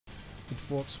it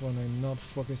works when I'm not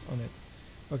focused on it.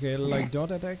 Okay, like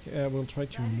dot attack, we'll try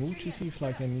to move to see if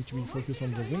like I need to be focused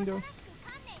on the window.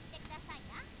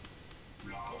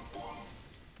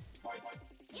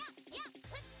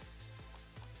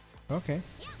 Okay.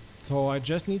 So I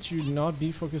just need to not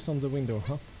be focused on the window,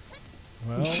 huh?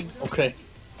 Well, Okay.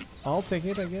 I'll take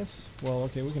it, I guess. Well,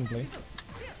 okay, we can play.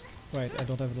 Right, I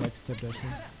don't have like step dashing.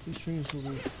 This string is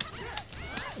really...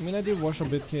 I mean, I did watch a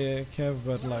bit Kev,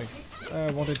 but like,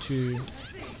 I wanted to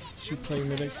play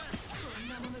medics.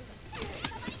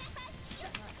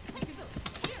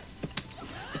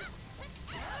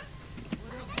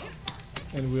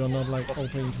 And we are not like all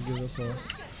playing together, so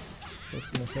that's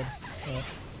gonna sad.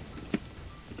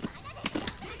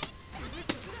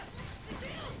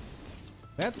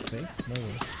 That's safe, no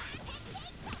way.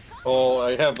 Oh,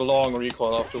 I have a long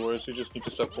recall afterwards, you just need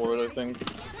to step forward, I think.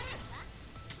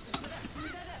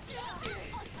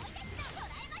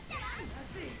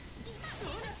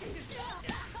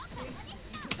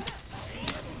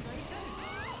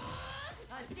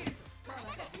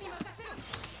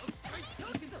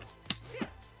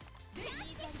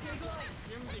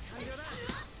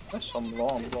 That's some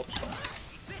long blocks.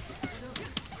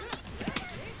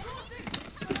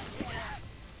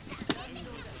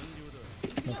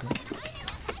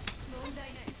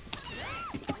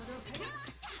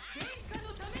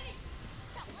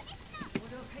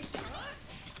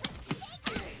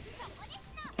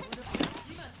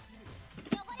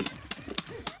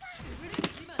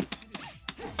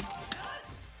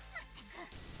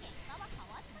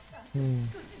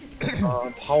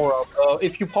 Power up.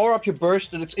 If you power up your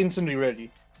burst, then it's instantly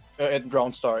ready at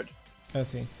round start. I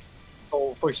see.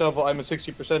 So, for example, I'm at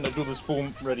 60%, I do this,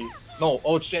 boom, ready. No,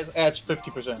 oh, it just adds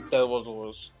 50%. That was what it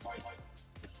was.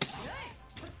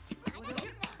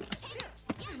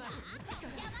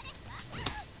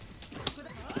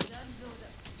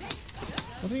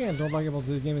 One thing I don't like about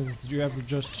this game is that you have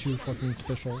just 2 fucking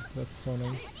specials. That's so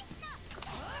annoying.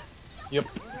 Yep.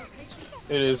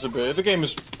 It is a bit. The game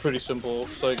is pretty simple.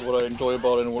 It's like what I enjoy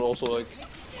about it and what also like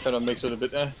kind of makes it a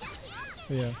bit eh.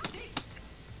 Yeah.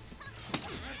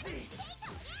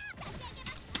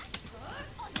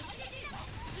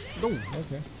 Oh,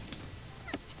 okay.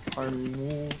 I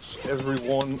moves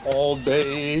everyone all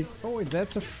day. Oh wait,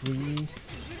 that's a free...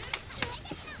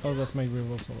 Oh, that's my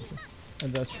reversal, okay.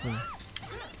 And that's free.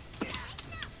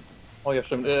 Oh yeah,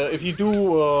 stimmt. If you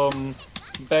do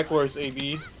backwards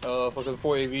AV, for the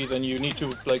 4 AV, then you need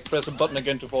to like press a button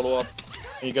again to follow up,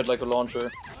 and you get like a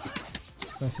launcher.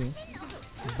 I see.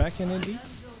 Back in AV?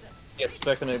 Yes,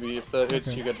 back in AV. If that hits,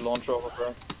 Okay. you get a launcher over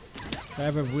there. I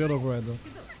have a weird overhead though.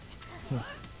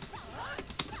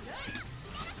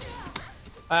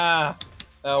 Ah,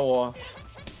 that one.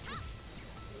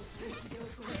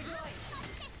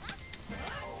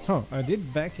 Huh, I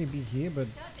did back AB here, but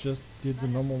just did the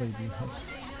normal AB. Huh.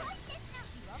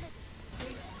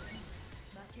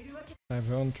 I've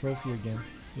earned trophy again.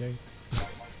 Yay.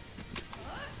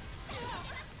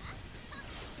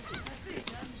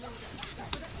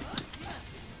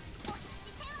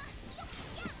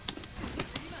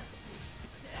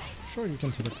 Sure, you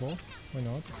can teleport. Why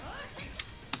not?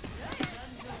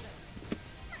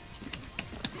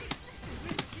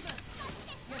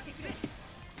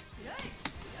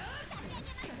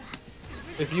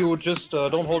 If you just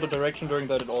don't hold the direction during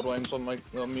that, it auto aims on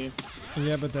me.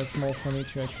 Yeah, but that's more funny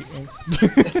to actually aim.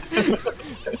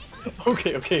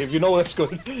 Okay, if you know, that's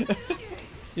good.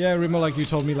 Yeah, I remember like you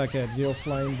told me like you're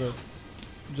flying, but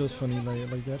just funny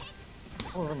like that.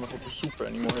 I don't remember how to super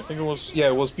anymore. I think it was, yeah,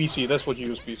 it was BC. That's what you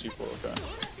use BC for, okay.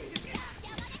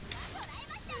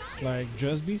 Like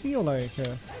just BC or like...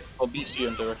 Oh, BC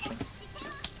and direction.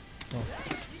 Oh,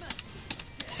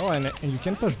 oh and you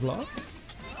can push block?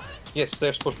 Yes,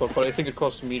 there's push block, but I think it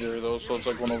costs a meter though, so it's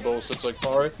like one of those that's like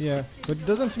far. Yeah, but it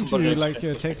doesn't seem to But like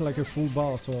take like a full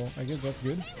bar, so I guess that's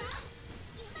good.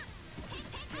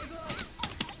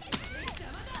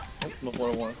 Oh, not more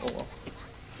than one. Oh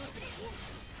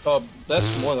well.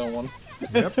 That's more than one.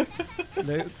 Yep.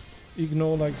 Let's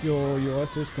ignore like your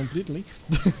assist completely.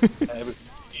 Yeah, but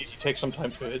he takes some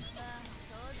time to hit.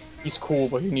 He's cool,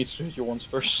 but he needs to hit you once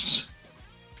first.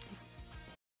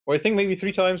 Or I think maybe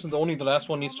 3 times, and only the last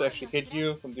one needs to actually hit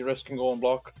you, and the rest can go on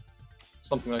block.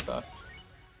 Something like that.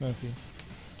 I see.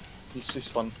 He's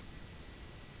fun.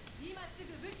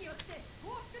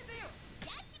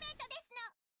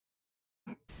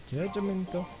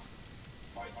 Judgmental.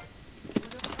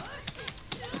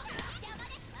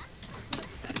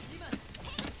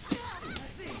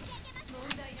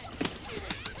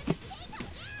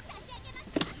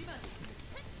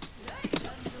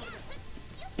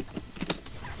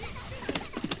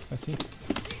 I see.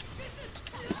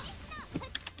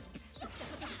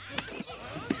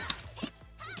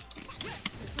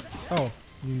 Oh,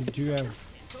 you do have...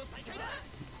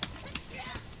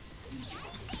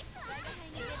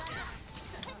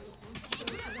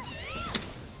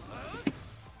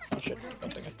 Oh shit,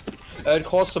 nothing. It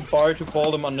costs a bar to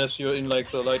call them unless you're in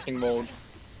like the lightning mode.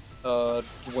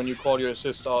 When you call your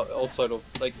assist outside of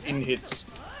like in hits,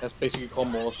 that's basically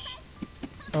combos.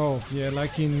 Oh, yeah,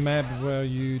 like in map where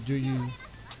you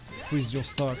freeze your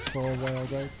stocks for a while,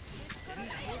 right?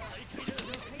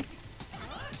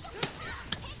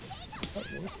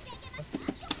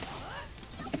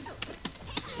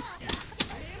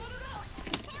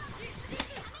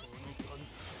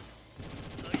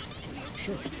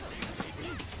 Sure.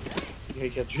 Yeah, he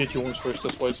had to hit you once first,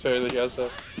 that's why it's fair that he has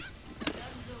that.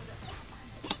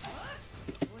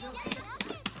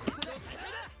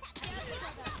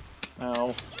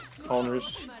 Ow.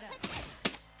 Counters.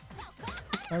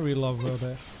 I really love well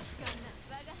there.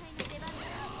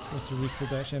 That's a weak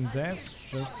dash, and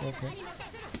that's just okay.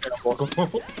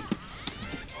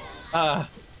 Ah,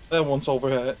 that one's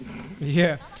overhead.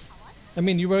 Yeah. I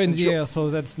mean, you were in the air,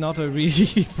 so that's not a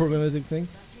really problematic thing.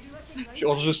 She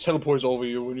also just teleports over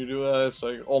you when you do that, it's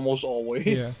like almost always.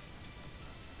 Yeah.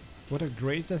 What a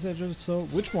great dash I just saw.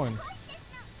 Which one?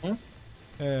 Hmm?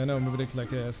 No, maybe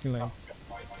like a skill line.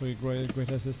 So your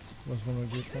great assist was one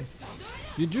of which one.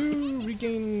 You do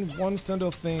regain one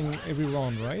thunder thing every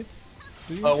round, right?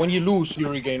 Do you? When you lose, you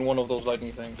regain one of those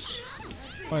lightning things.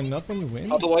 Why not when you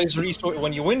win? Otherwise, restore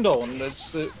when you win, don't.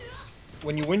 That's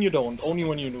when you win, you don't. Only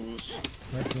when you lose.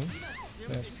 I see.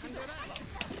 That's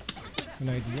an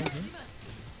idea, I guess.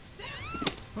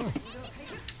 Oh.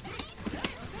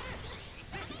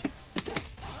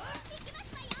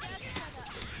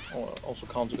 Oh, also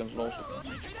counts against lows.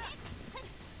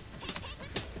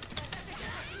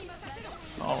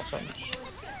 Oh, sandwich.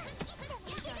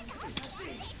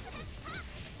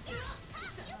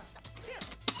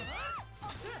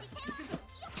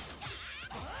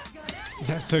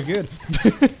 That's so good.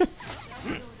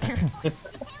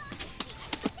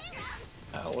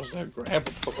 Was that grab?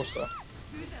 What was that?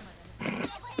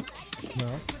 No.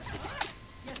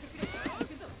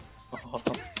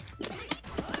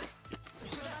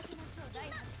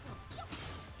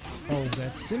 Oh,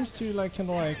 that seems to like kind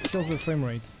of like kill the frame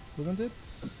rate, doesn't it?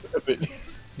 A bit.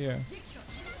 Yeah.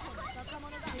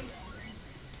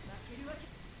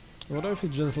 I wonder if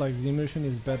it's just like the emotion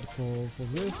is bad for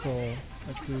this, or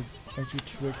I could actually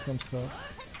trick some stuff.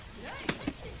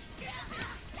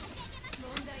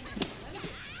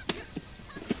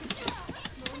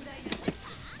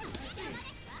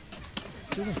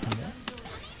 Doesn't come back.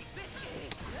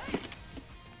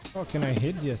 Oh, can I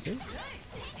hit the assist?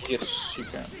 Yes, you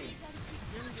can.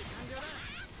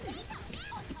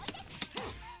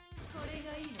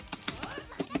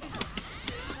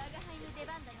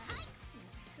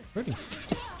 Really?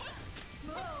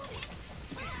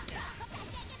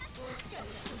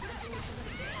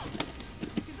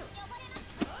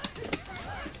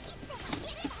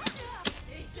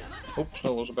 Oops,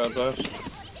 that was a bad pass.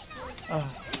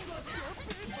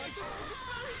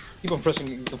 Keep on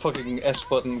pressing the fucking S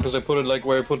button because I put it like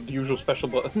where I put the usual special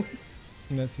button.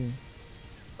 Let's see.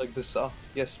 Like this,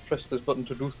 yes, press this button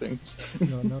to do things.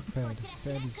 No, not pad.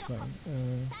 Pad is fine.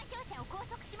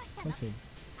 Config.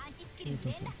 New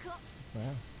config.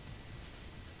 Wow.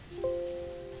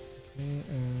 Okay,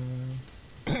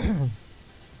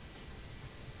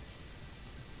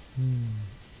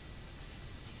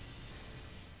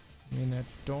 I mean, I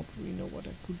don't really know what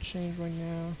I could change right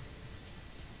now.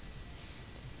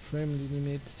 Frame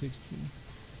limit 60.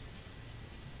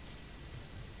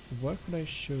 Where could I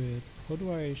show it? How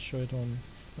do I show it on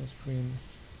screen?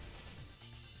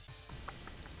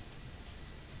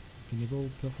 Enable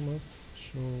performance.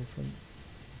 Show from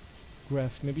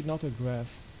graph. Maybe not a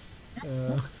graph.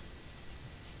 There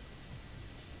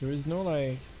is no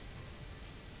like.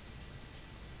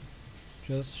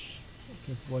 Just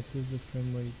okay, what is the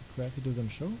frame rate graph? It doesn't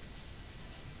show.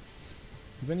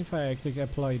 Even if I click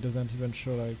apply, it doesn't even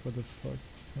show like what the fuck.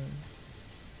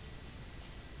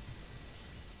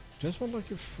 Just want like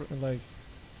a like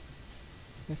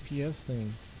FPS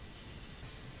thing.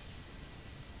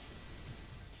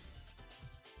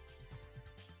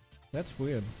 That's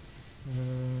weird.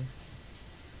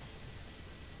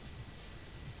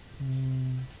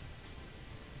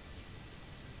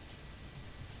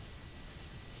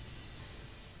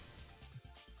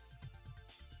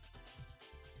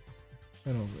 I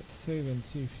don't know, let's save and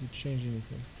see if you change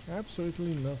anything.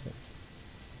 Absolutely nothing.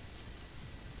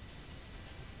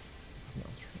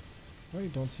 Not true. Why you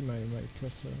don't see my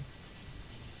cursor?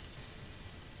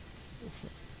 Oh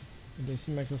fuck. And they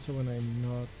see my cursor when I'm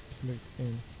not clicked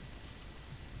in.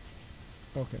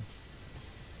 Okay.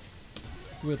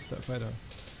 weird stuff, I don't.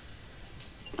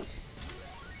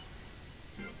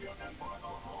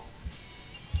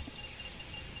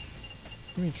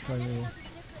 Let me try you.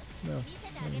 No,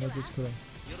 not this color.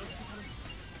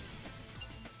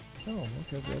 Oh,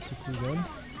 okay, that's a cool one.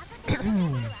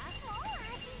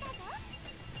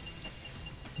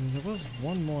 And there was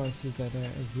one more assist that I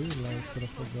really liked, but I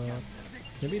forgot.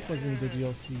 Maybe it was in the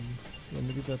DLC. Yeah,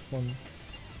 maybe that's one.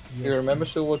 DLC. You remember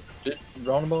still what you did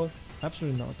roundabout?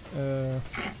 Absolutely not.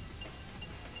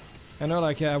 I know,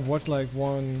 like, yeah, I've watched like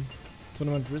one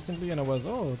tournament recently, and I was,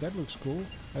 oh, that looks cool.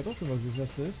 I don't remember this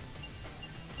assist.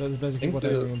 That's basically what I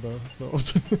remember. So.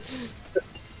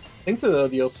 I think the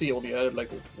DLC only added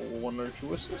like 1 or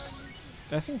 2 assists.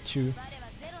 I think 2.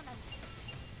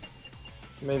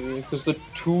 Maybe because the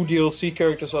 2 DLC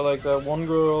characters are like that one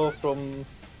girl from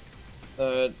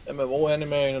MMO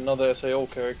anime and another SAO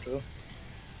character.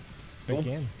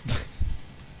 Again.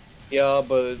 Yeah,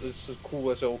 but it's a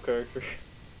cool SAO character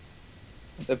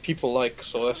that people like,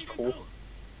 so that's cool.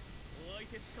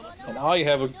 And I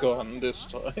have a gun this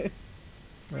time.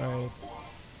 Right.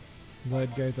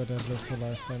 That guy that I just saw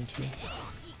last time too.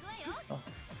 Oh.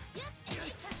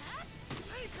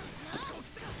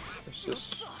 It's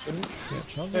just... Yeah,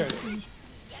 charge there that. it is.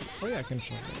 Oh yeah, I can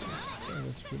charge that. Yeah,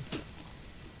 that's good.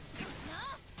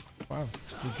 Wow,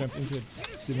 you jumped into it.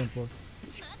 Didn't work.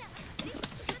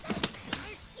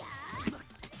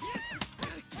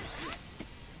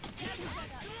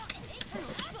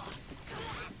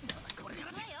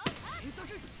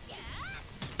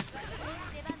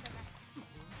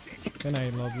 And I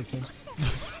love this thing.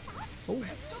 Oh.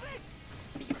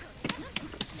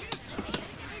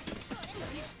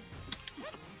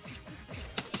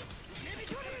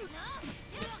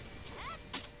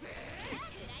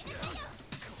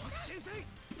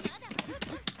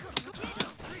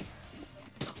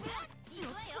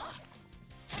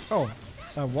 Oh,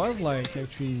 I was like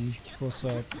actually close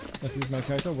up. At least my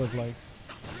character was like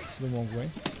the wrong way.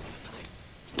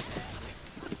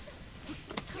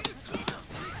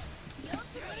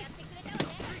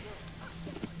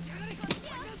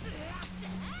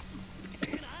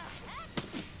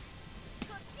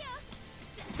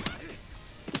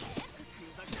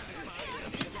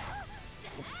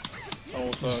 Oh,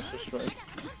 that's just right.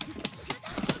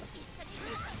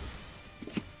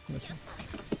 Let's see.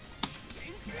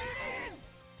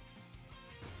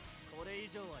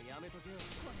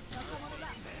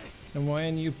 And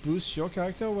when you boost your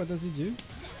character, what does it do?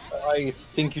 I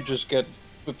think you just get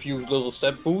a few little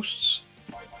step boosts.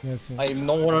 Yes. I'm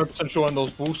not 100% sure on those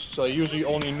boosts. I usually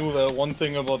only knew the one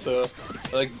thing about the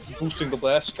like boosting the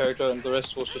blast character, and the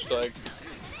rest was just like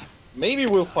maybe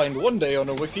we'll find one day on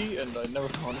a wiki, and I never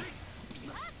found it.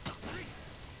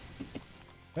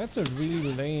 That's a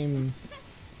really lame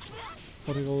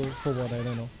particle forward, I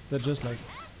don't know. They're just like...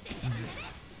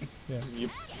 Yeah. Yep.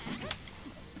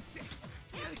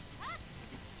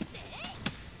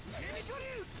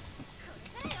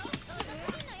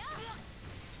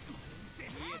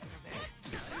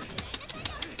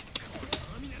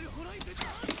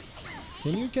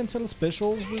 Can you cancel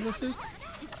specials with assist?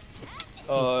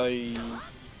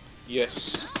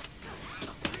 Yes.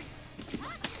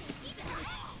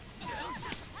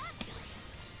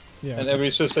 Yeah. And every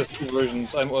assist has 2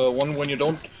 versions. I'm one when you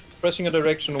don't pressing a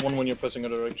direction, and one when you're pressing a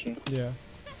direction. Yeah.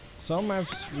 Some have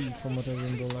 3 from what I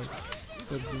remember, like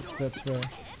that's rare.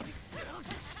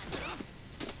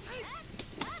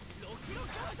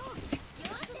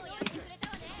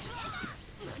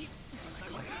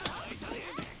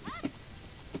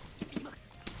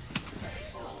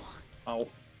 Ow.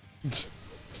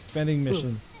 Vending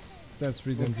mission. That's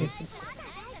really dangerous.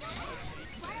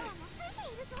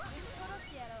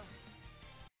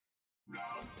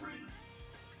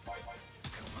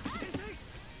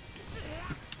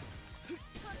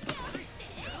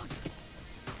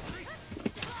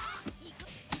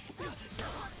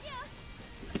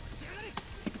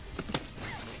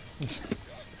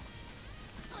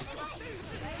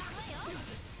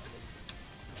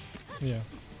 Yeah.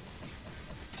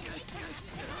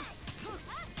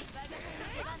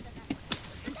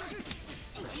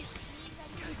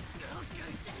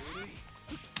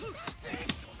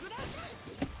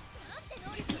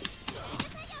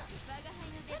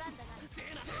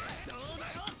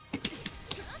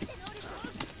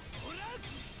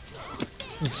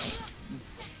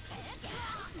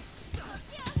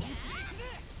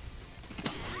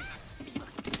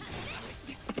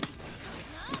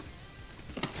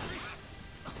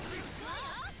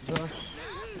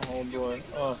 Oh boy.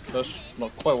 Oh, that's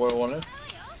not quite what I wanted.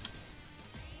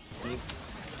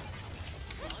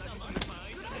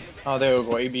 Ah, there we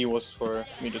go. AB was for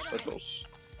media specials.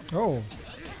 Oh,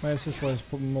 My assist was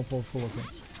more powerful, okay.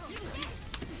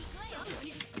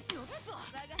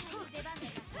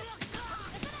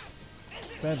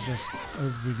 That's just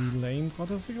a really lame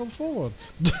quadricycle forward.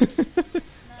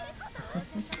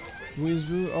 Who is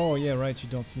who? Oh yeah, right, you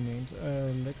don't see names.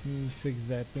 Let me fix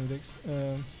that, Benedix.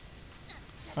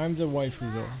 I'm the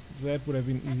waifu though. That would have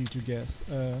been easy to guess.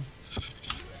 Yep.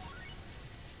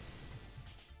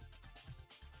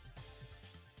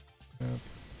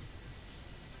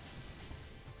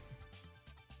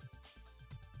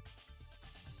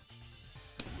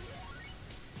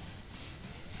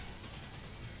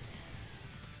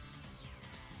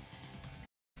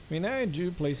 I mean, I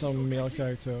do play some male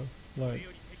character, like,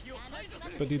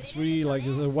 but it's really like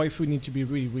the waifu need to be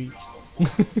really weak. I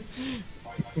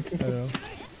don't know.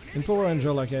 In Power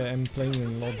Ranger, like I'm playing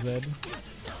in Lord Zed.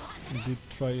 I did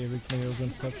try every chaos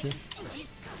and stuff too.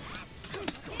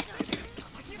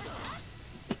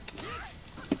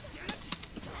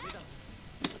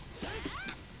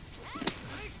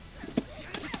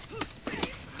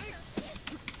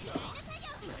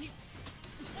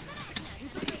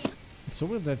 It's so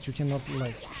weird that you cannot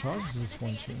like charge this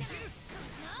one too.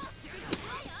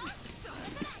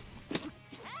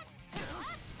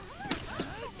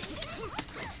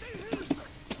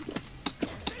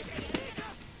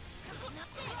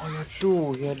 Oh yeah,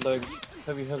 true. He had like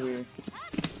heavy.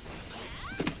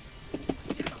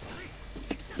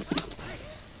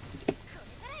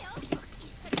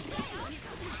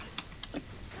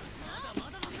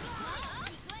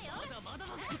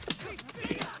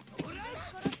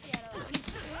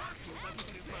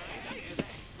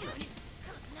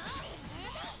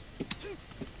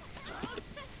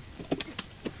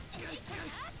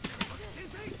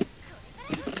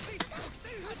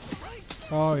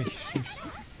 Oh,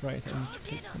 right, I need to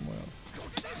click somewhere else.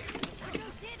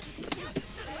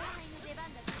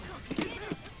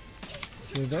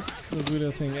 Okay, that's the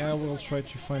weird thing. I will try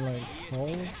to find like how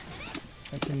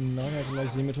I can not have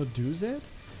like the emitter do that.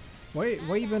 Why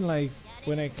even like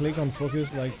when I click on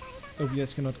focus, like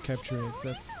OBS cannot capture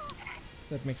it?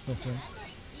 That makes no sense.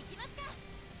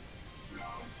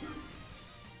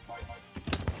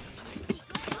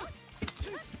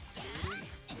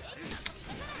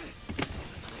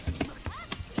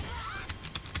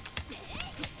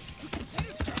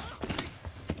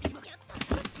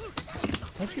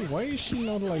 Actually, why is she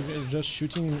not like just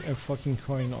shooting a fucking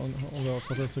coin on the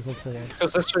quadricycle forward?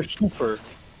 Because that's her super.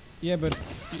 Yeah, but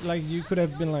like you could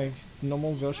have been like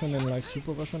normal version and like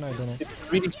super version. I don't know. It's a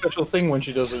really special thing when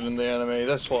she does it in the anime.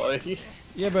 That's why.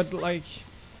 Yeah, but like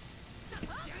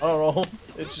I don't know.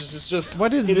 It's just.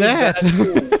 What is it that? Is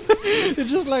that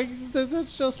It's just like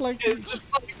that's just like. it's just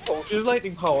lightning power. She's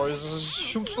lightning power. It just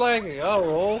shoots lightning. I don't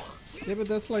know. Yeah, but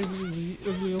that's like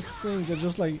the real thing. They're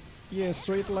just like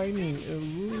straight lightning.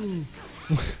 Woo.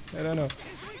 I don't know.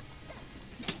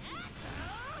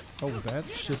 Oh, that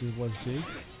shit it was big.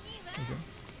 Okay.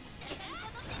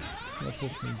 That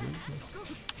was really big. Yeah.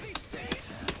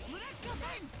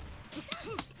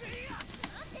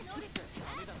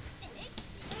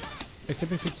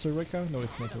 Except if it's Eureka? No,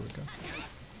 it's not Eureka.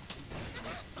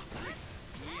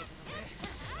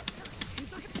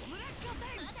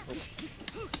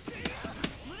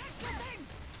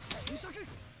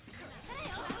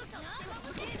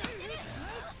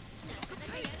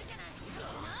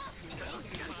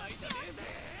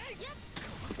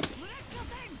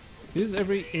 Is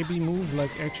every AB move like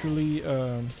actually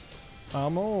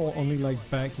armor or only like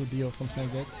back AB or something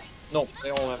like that? No, they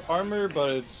all have armor, but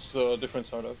it's different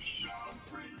startups.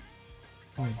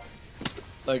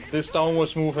 Like this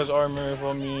downwards move has armor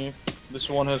from me. This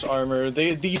one has armor.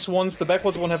 These ones, the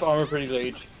backwards one, have armor pretty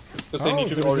late because they need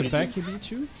to be already. There is a back AB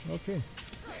too? Okay.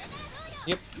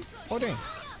 Yep. Oh dang.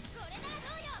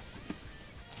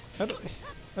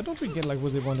 I don't really get like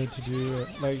what they wanted to do.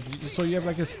 Like, so you have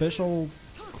like a special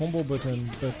combo button,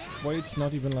 but why it's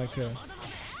not even like a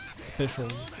special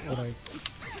or like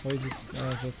why is it?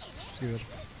 That's weird.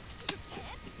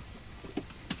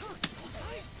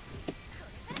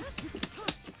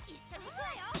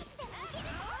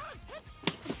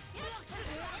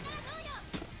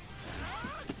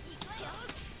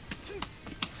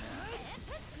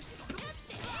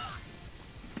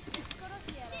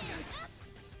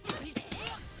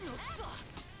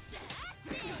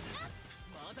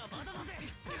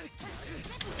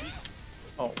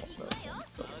 Oh, what's that?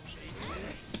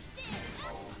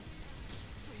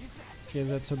 Yeah,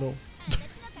 that's a low.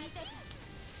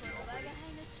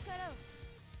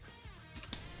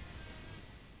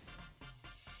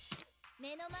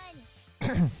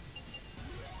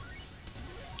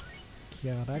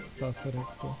 Character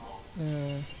selector.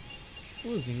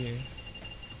 Who's here?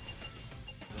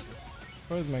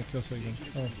 Where's my cursor again?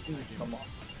 Oh. Come on.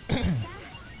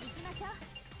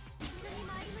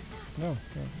 No, no, no.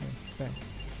 Back.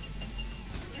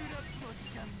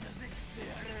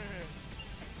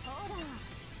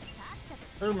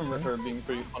 I remember her being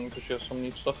pretty fun because she has some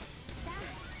neat stuff.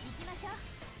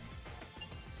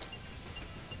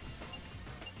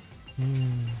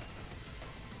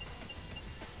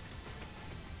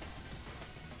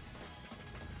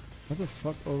 What the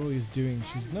fuck Oro is doing?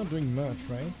 She's not doing much,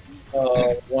 right?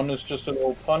 One is just a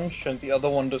little punch, and the other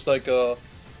one does like a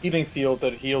healing field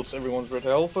that heals everyone's red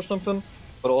health or something,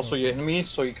 but also your enemies,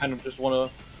 so you kind of just want to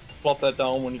plop that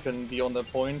down when you can be on that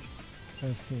point.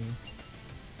 I see.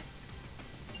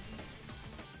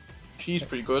 She's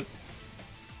pretty good.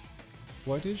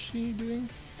 What is she doing?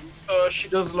 She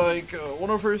does like, one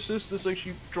of her assists is like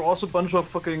she draws a bunch of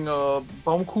fucking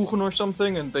Baumkuchen or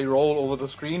something, and they roll over the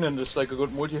screen, and it's like a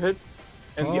good multi-hit.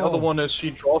 And the other one is she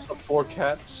draws up 4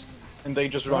 cats, and they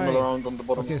just run around on the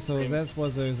bottom. Okay, so that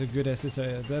was a good assist.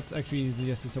 That's actually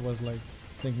the assist I was like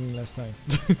thinking last time.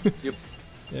 Yep.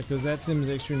 Yeah, because that seems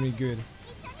extremely good.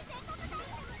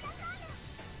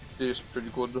 It is pretty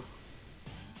good.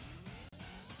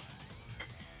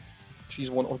 She's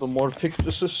one of the more picked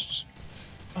assists.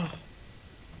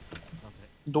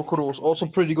 Dokuro is also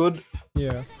pretty good.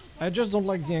 Yeah, I just don't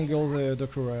like the angle the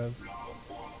Dokuro has.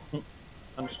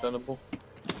 Understandable.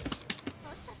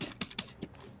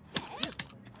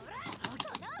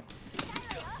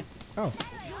 Oh,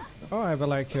 I have a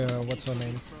like what's her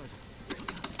name?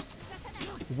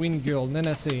 Wind Girl,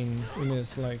 Nanase in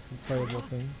this like fireball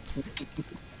thing.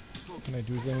 Can I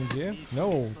do that in the air?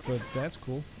 No, but that's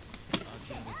cool.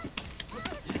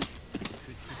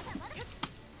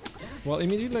 Well,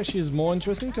 immediately she's more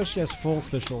interesting because she has 4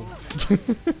 specials.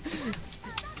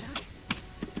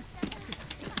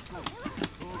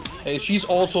 Hey, she's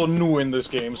also new in this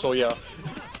game, so yeah.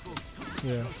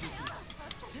 Yeah.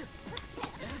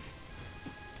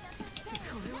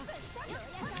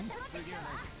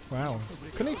 Wow.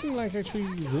 Connecting like actually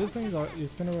these things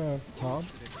is kind of hard.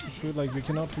 I feel like you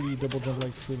cannot really double jump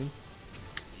like freely.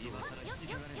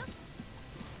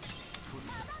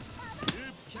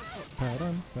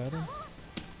 Pattern.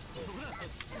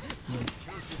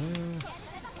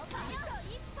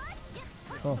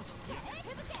 Oh.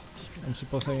 I'm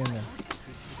supposed to in there.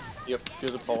 Yep,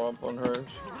 here's a power up on hers.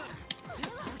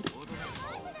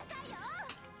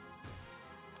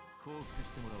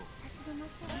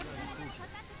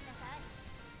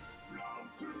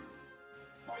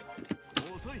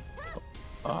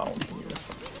 Oh,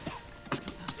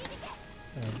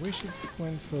 I wish it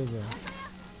went further.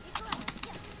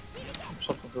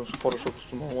 Something goes quarter circles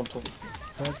to my one top.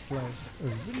 That's like a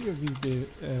really big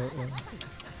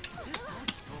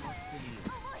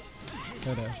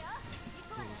dash.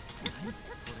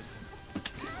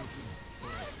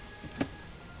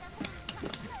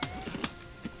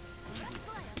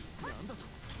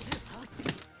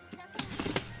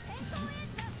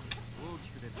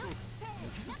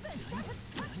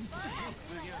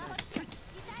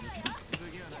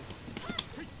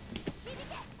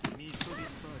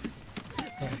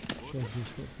 This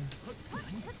person.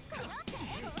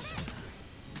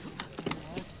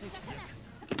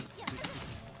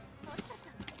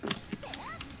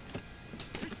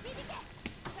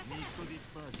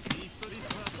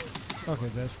 Okay,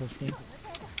 that's full screen.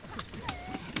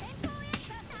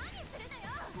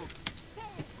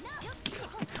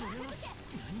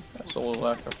 That's a little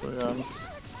lag after that.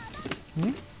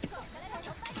 Hmm?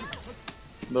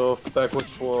 The backwards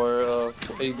for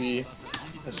AB.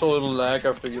 I saw a little lag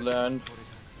after you land.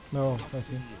 No, I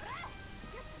see.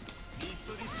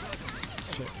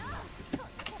 Shit.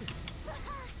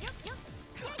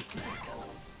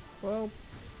 Well,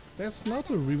 that's not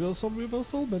a reversal,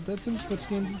 but that seems pretty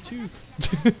handy too.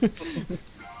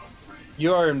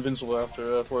 You are invincible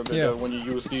after for a bit when you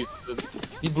use these.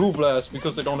 The blue blast,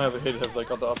 because they don't have a hit, have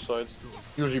like other upsides.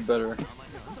 Usually better.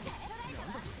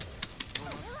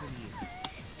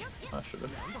 I should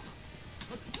have.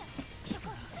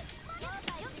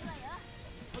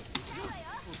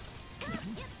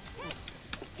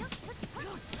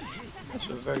 That's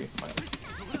a very fine.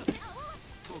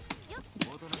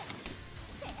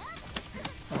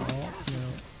 Oh, no.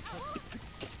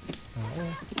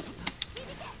 Oh.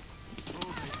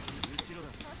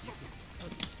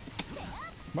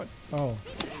 What? Oh.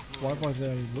 Why was I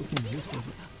looking this way?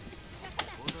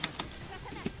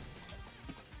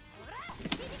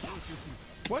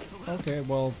 What? Okay,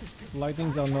 well,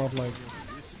 lightnings are not like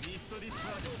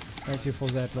active for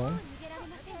that long.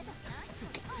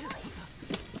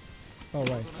 Oh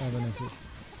right, I have an assist.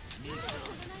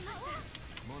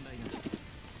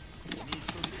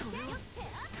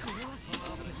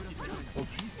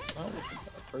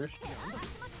 first.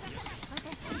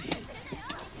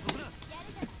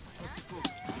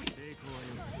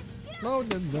 No,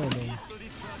 no, no, no.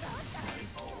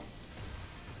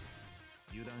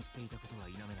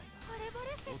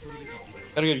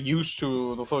 Gotta get used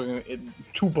to the fucking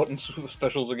 2 button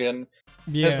specials again. It's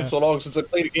been Yeah, so long since I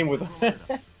played a game with them.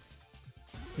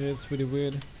 it's really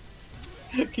weird.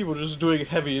 People just doing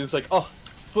heavy. It's like, oh,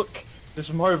 fuck,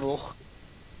 this Marvel.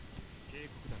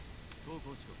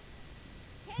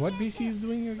 What BC is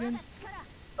doing again?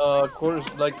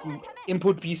 Quarters, like,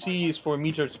 input BCs for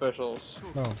metered specials.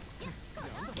 Oh.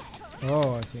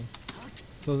 Oh, I see.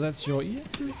 So that's your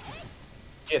EXs?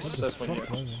 Yes, What the that's fuck my was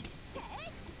EX. it?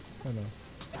 I know.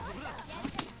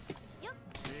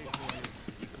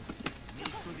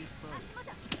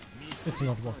 It's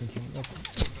not working for me. Okay.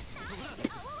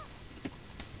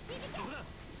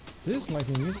 This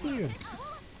lighting is weird.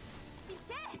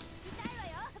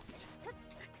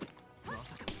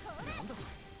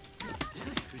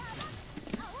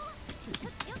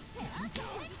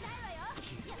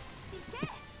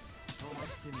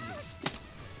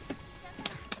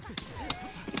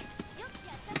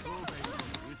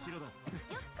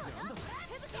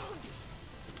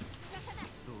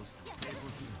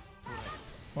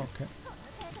 Okay.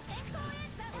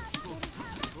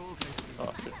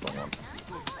 Oh shit, wrong one.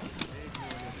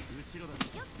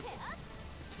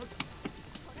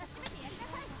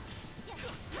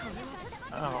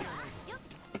 Ow.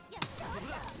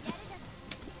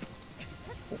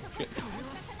 Oh shit.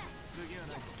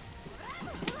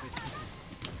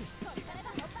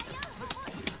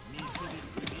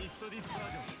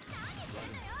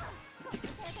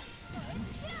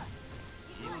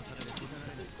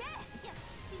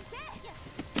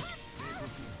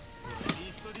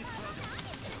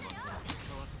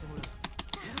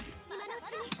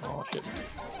 Oh shit.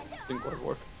 Didn't quite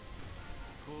work.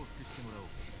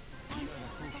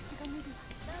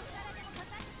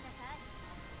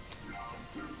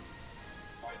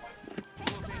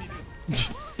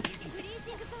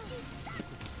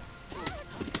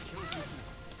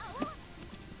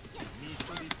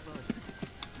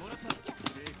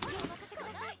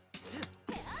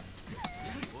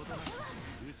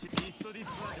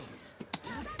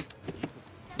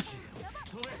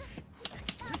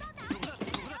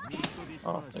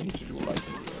 Oh, I need to do a light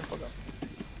thing there. Hold on.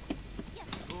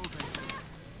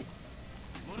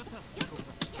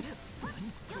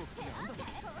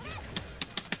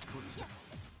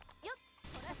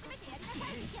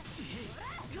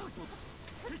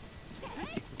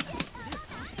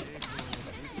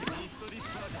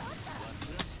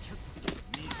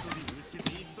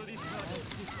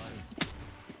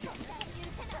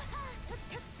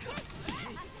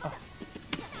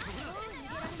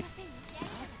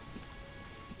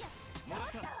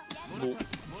 Cool.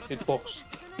 Hitbox.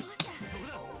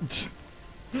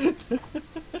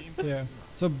 Yeah.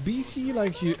 So BC,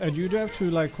 like you do have to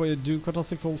like do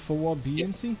quadricycle forward B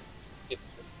and C.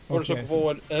 Quarter Okay, I circle see.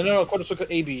 forward. No, quarter circle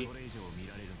AB.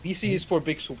 BC is for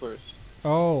big supers.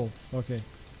 Oh, okay.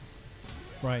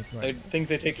 Right, I right. think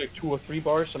they take like 2 or 3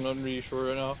 bars. I'm not really sure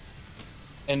right now.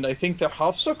 And I think they're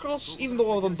half circles, even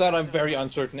though on that I'm very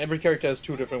uncertain. Every character has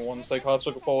 2 different ones, like half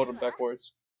circle forward and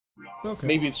backwards. Okay.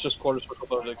 Maybe it's just quarter circle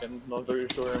forward again. Not very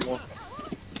sure anymore.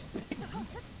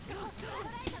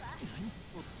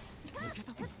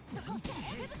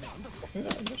 Yeah,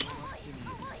 I guess.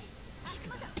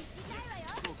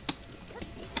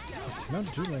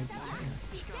 Not too late.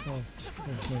 Oh,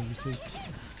 no, you see.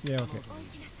 Yeah, okay.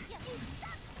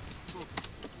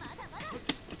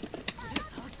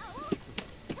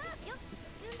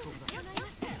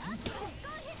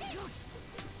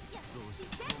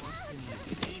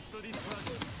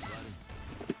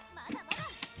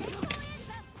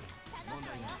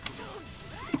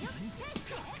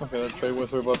 Okay, let's try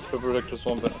with her about to protect this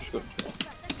one, then I should.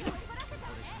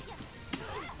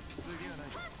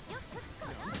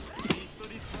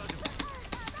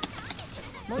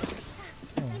 What?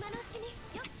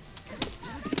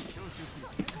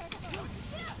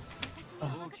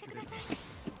 Oh.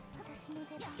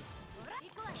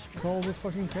 Call the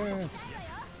fucking cats.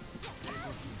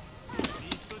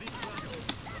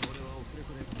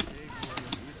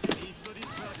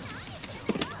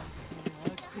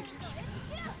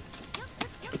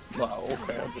 Wow,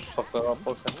 okay, I just fucked that up,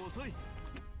 okay.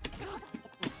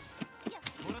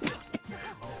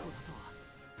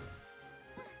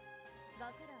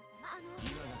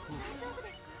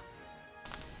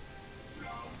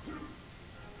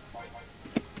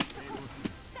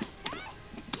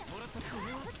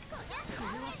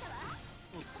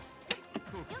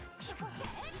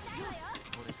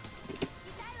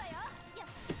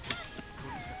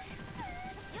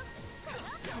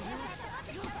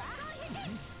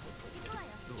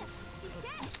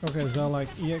 Okay, they're like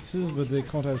EXs, but they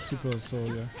count as supers, so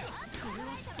yeah.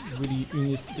 Really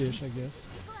unist-ish, I guess.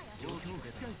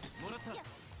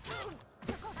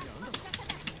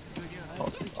 Oh,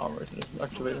 armor isn't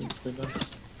activated between them.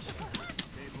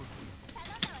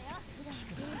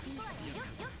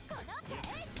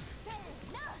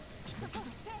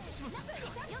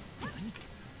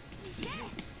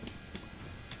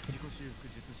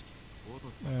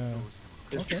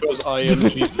 It's Okay. because I am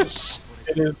Jesus.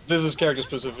 This is character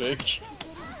specific.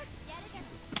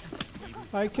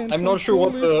 I can. I'm not sure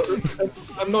what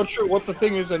I'm not sure what the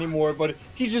thing is anymore, but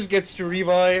he just gets to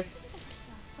revive.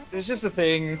 It's just a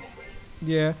thing.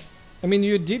 Yeah. I mean,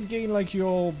 you did gain like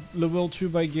your level 2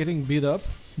 by getting beat up.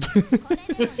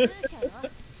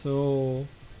 So,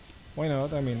 why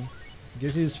not? I mean,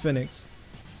 guess he's Phoenix.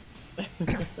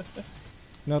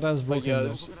 Not as But broken yeah,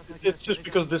 though. it's just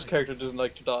because this character doesn't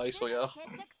like to die, so yeah.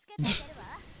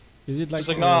 Is it like,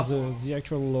 like, nah. the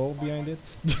actual lore behind it?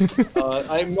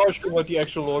 I'm not sure what the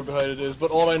actual lore behind it is,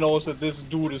 but all I know is that this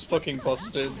dude is fucking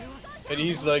busted. And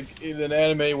he's like in an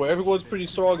anime where everyone's pretty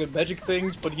strong at magic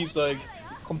things, but he's like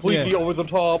completely over the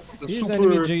top. He's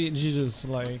super... anime Jesus,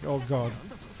 like, oh god.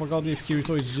 Forgot if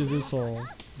Kirito is Jesus or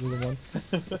the other one.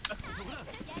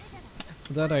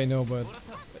 That I know, but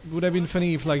it would have been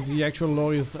funny if like the actual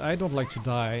lore is I don't like to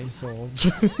die, so...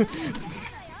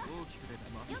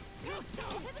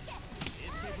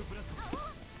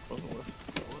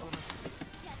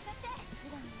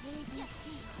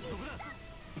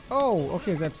 Oh,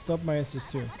 okay, that stopped my assist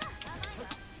too.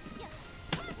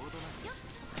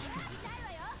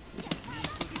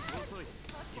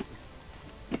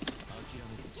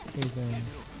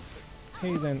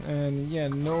 Hey then, and yeah,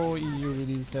 no EU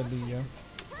release sadly, yeah.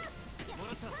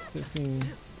 The thing.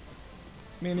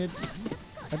 I mean, it's...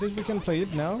 At least we can play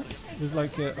it now. There's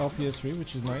like RPS3,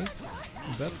 which is nice.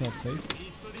 That's not safe.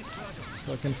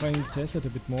 So I can finally test it a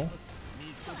bit more.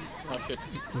 Okay.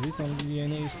 Is it on the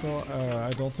NA store? I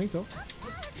don't think so.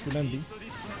 Shouldn't be.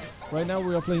 Right now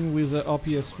we are playing with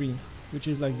RPS3, which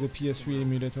is like the PS3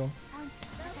 emulator.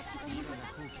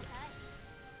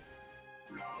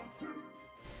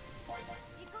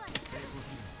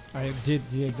 I did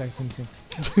the exact same thing.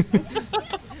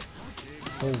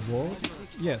 Oh, whoa?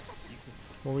 Yes.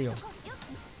 For real.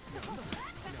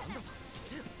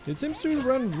 It seems to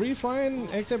run really fine,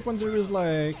 except when there is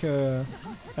like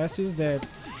assists that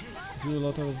do a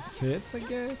lot of hits, I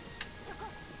guess.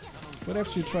 Would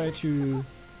have to try to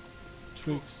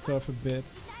tweak stuff a bit.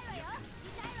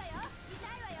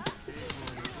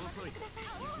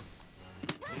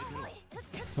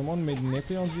 Someone made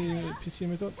Neplay on the PC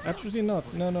method? Absolutely not.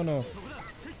 No, no, no.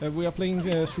 We are playing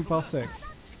through Parsec.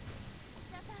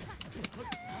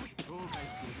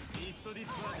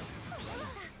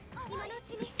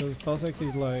 Because Parsec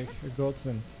is like a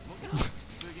godsend.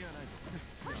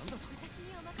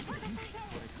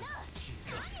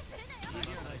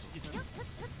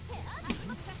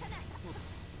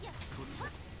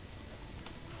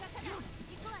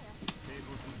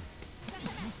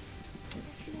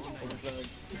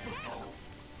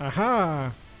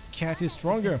 Aha! Cat is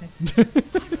stronger.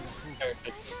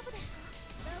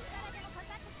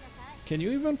 Can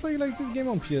you even play like this game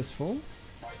on PS4?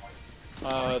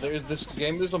 This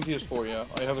game is on PS4, yeah.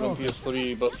 I have it on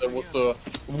PS3, but there was the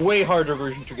way harder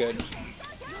version to get.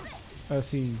 I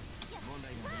see.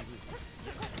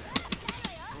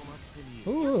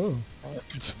 Ooh.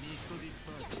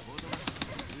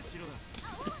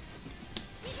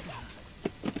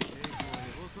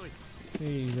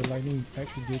 Hey, the lightning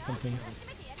actually did something.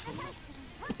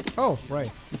 Oh,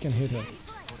 right. You can hit her.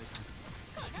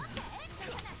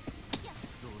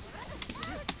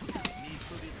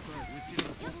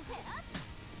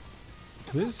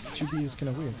 This 2B is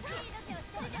kinda weird.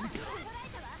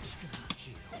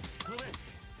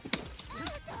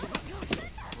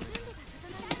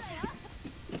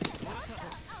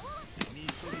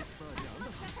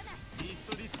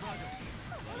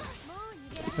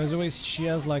 By the way, she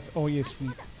has like OE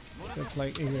sweep. That's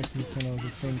like exactly kind of the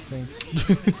same thing.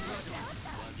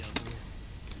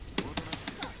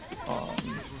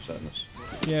 Sadness.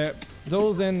 Yeah,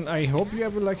 those then I hope you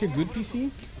have like a good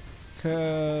PC.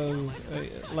 Cause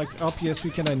like RPS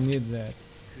we kinda need that.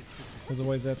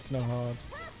 Otherwise that's kinda hard.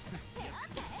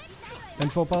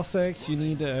 And for Parsec you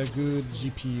need a good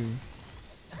GPU.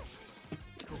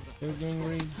 Gaming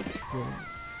rig? Good.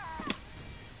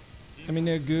 I mean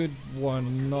a good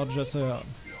one, not just a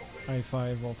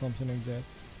i5 or something like that.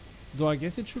 Though I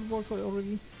guess it should work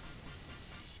already.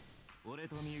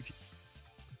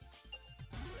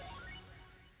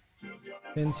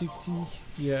 N60,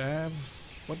 yeah I have...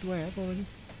 What do I have already?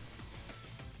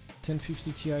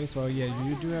 1050 Ti, so yeah,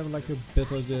 you do have like a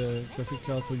better graphic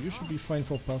card, so you should be fine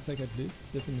for Parsec at least,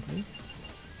 definitely.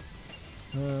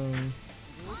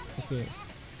 Okay.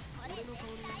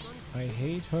 I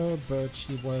hate her, but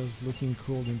she was looking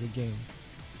cool in the game.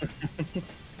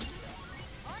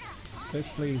 Let's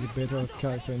play the better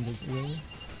character in the game.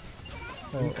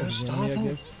 Or of the anime, I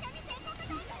guess.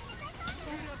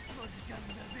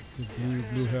 The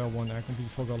blue hair one, I completely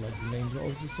forgot like the name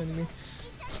of this anime.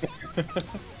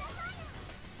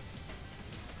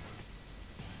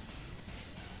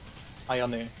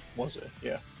 Ayane, was it?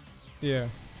 Yeah. Yeah.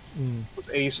 It was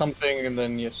A something and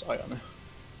then yes, Ayane.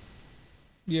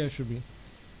 Yeah, it should be.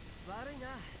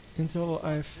 Intel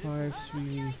i5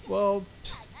 3. Well,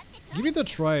 give it a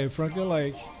try. Frankly,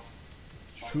 like,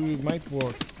 it might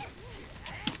work.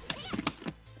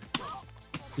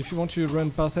 If you want to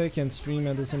run Parsec and stream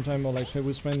at the same time, or like play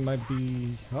with friends, might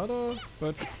be harder.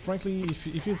 But frankly,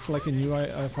 if it's like a new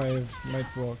i5,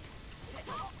 might work.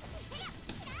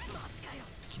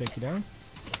 Take it down.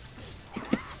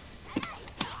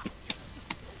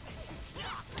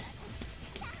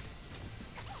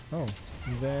 Oh,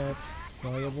 that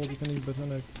variable depending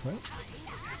button I press.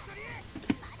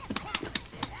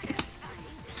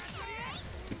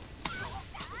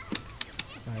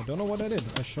 I don't know what I did.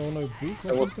 I shown a book or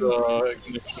That was something. the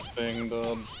ignition thing,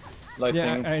 the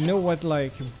lighting. Yeah, I know what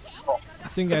like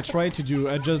thing I tried to do.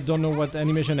 I just don't know what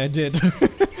animation I did.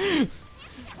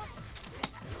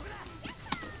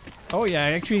 Oh yeah,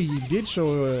 actually you did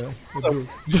show a book.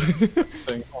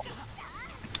 Thing.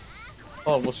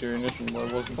 Oh, it was your ignition, but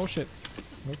it wasn't. Oh shit.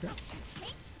 Okay.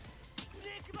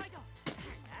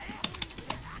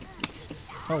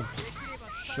 Oh,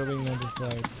 shoving on the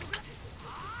side.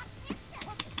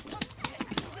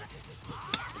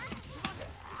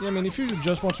 Yeah, I mean, if you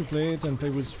just want to play it and play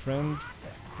with friends,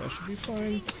 that should be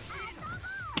fine.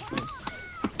 Nice.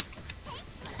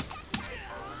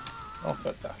 Oh,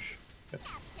 that dash. Yep.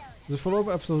 The follow-up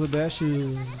after the dash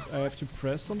is I have to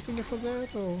press something after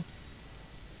that, or?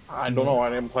 I don't know, I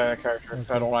didn't play a character.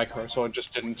 Okay. I don't like her, so I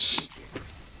just didn't.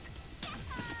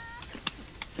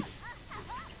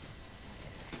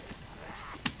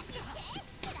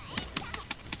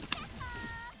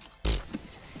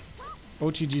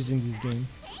 OTGs in this game.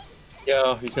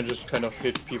 Yeah, you can just kind of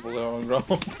hit people that are on the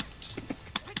ground.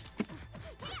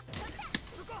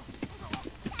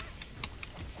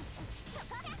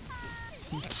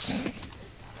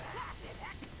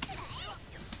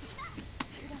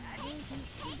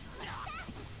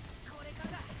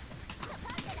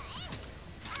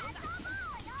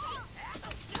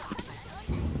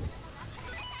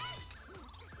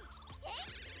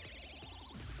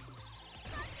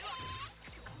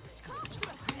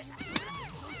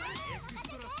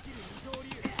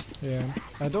 Yeah,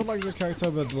 I don't like the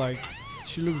character, but like,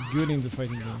 she looked good in the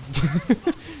fighting game.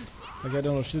 Like, I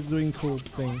don't know, she's doing cool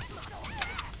thing.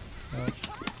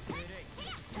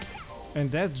 And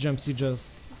that jumpsuit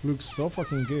just looks so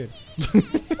fucking good.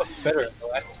 Better in the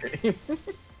last game.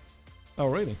 Oh,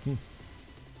 really?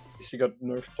 She got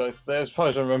nerfed. As far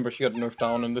as I remember, she got nerfed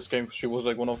down in this game because she was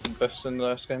like one of the best in the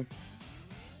last game.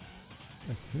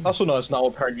 I see. Also, no, it's now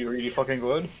apparently really fucking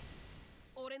good.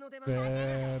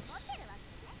 That's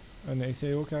an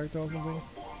ACO character or something?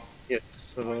 Yes,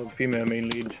 the female main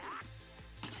lead.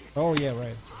 Oh, yeah,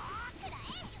 right.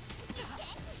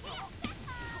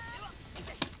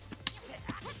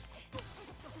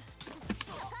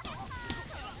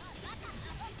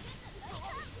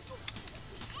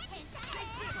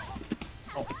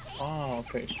 Oh,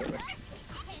 okay, sorry.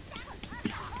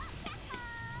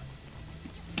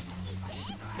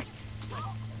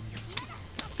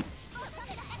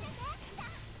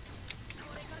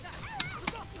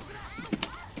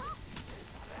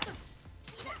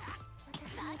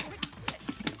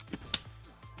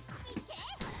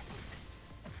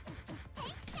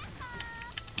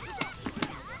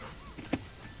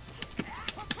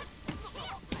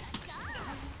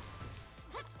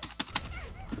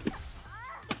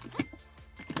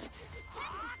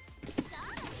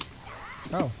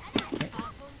 Oh, okay.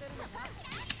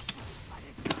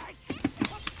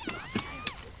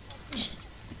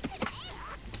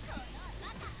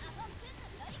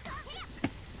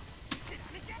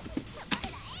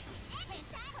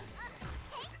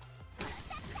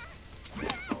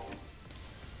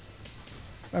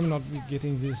 I'm not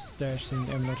getting this dash thing,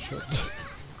 I'm not sure.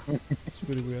 It's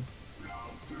really weird.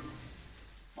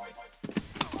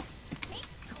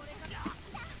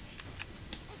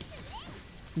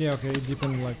 Yeah, okay, it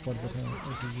depends like what button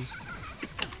I can use.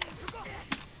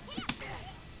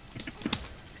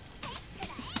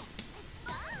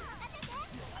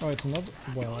 Oh, it's not.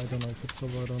 Well, I don't know if it's so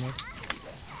word or not.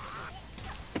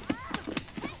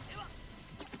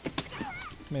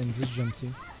 Man, this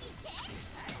jumpsy.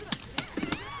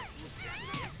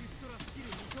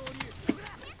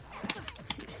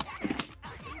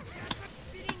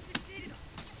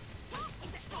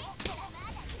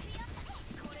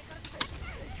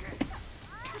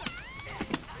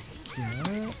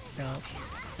 Yeah, ouch.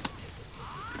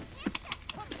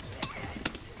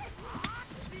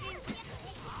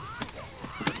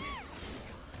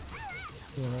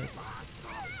 Yeah, right.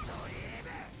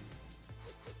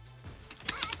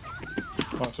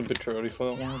 Oh, it's a bit too early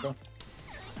for that one though.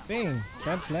 Bang!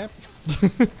 Bad slap.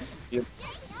 Yep.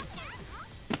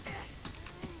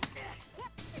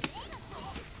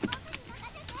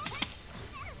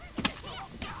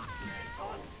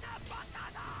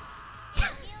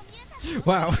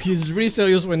 Wow, he's really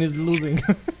serious when he's losing.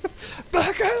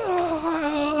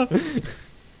 Bacala!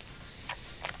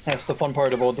 That's the fun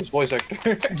part about this voice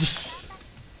actor.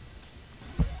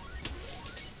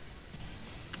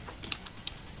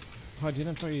 Oh, I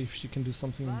didn't try if she can do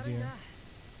something in the air.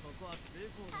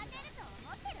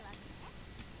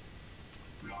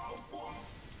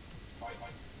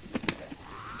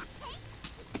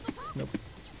 Nope.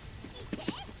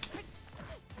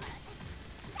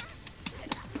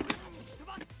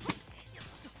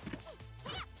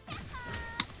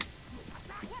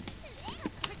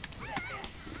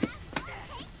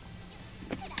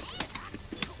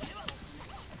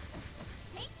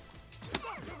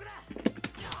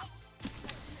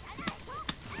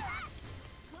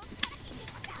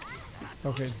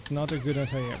 Okay, it's not as good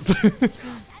as I am.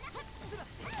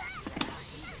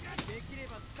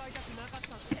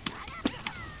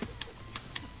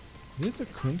 Is it a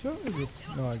counter? Is it?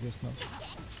 No, I guess not.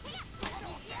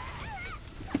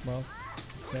 Well,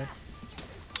 sad.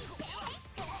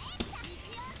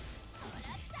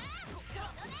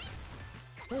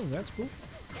 Oh, that's cool.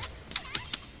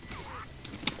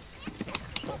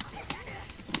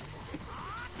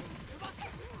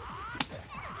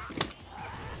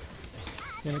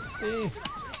 Can it be?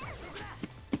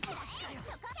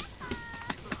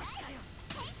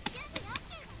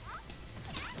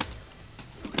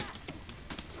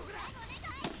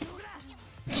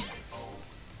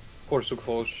 Of course, look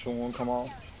forward to someone come out.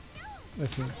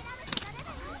 Let's see.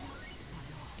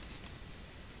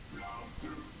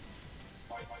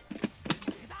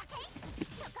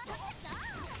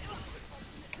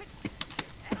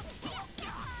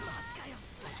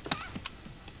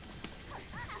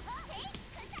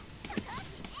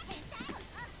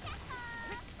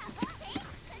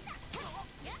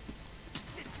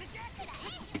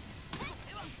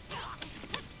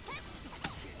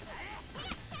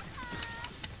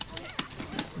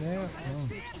 Yeah, oh.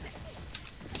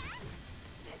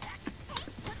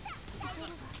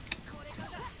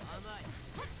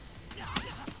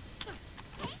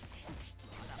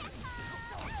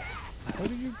 What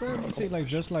did you grab? You say like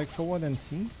just like forward and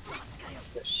C?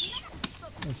 Yes.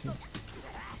 I see.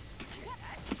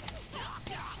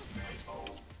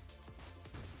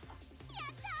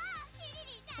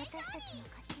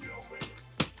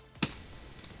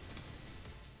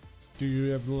 Do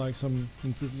you have like some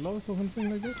improved laws or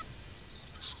something like that?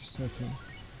 I see.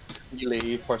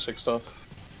 Melee, Part 6 stuff.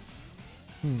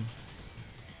 Hmm.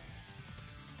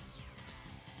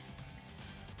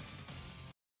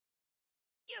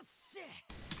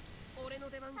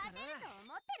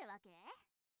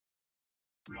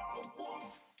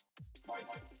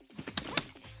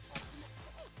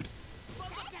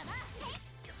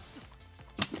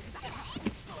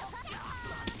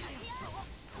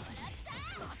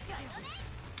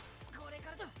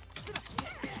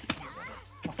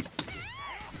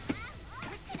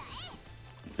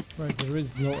 Right, there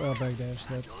is no airbag dash.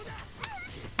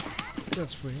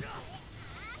 That's free.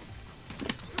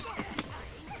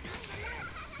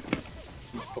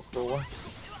 Fuck over.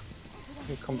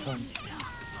 Here come time.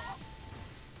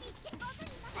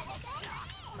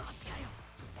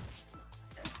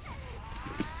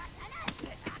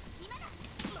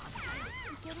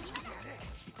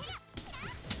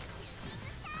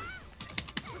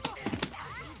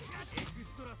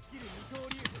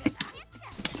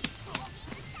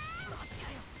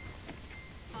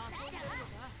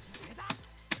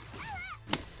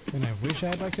 And I wish I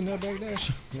had like an airbag dash.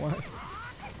 Why?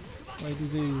 Why do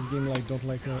this game like don't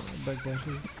like back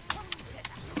dashes?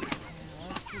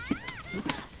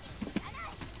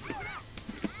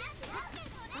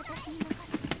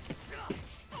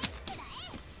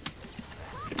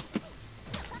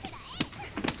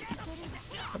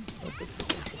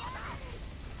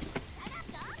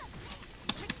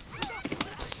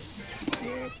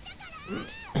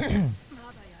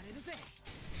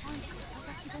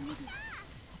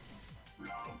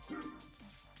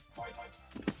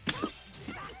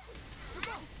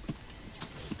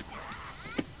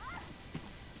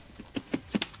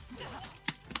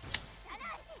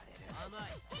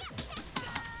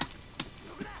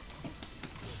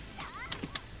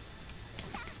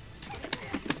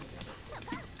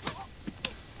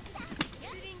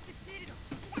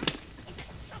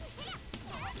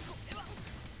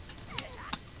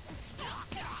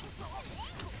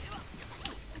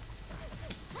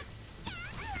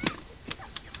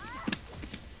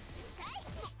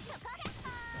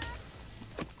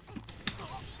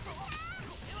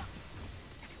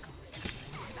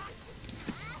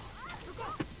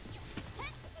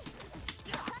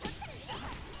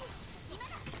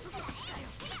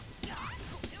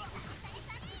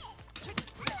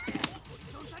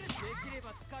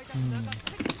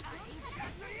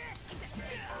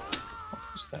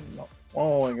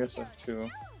 guess I have to.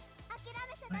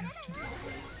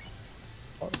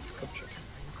 Oh, gotcha.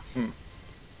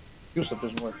 Use up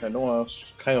doesn't work. I know that's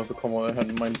kind of the combo I had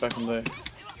in mind back in the day.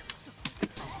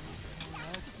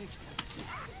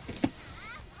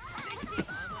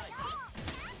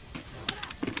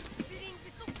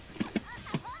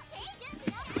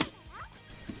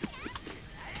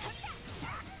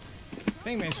 I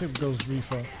think my ship goes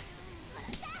reefer.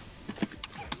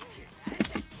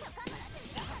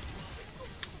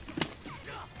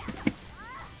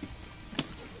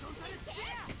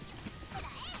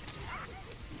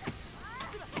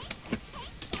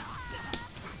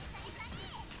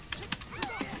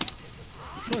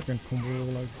 Sure, I can combo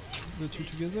like the two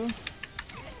together.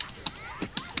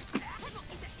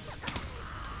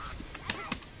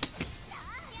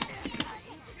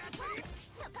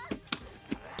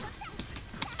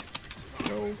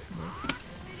 No.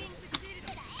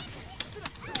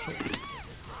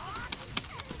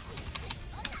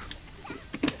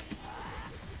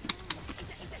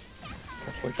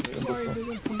 Why they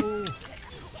don't combo?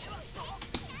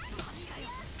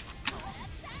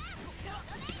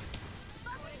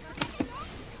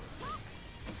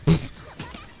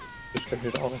 Just get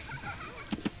hit all.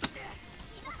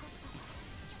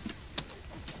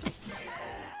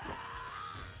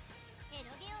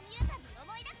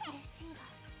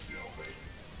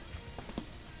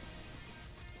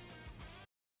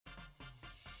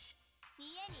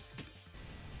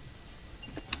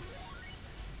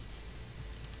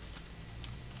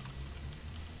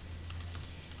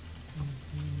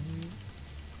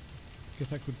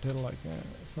 Guess I could tell like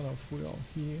sort of we are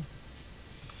here.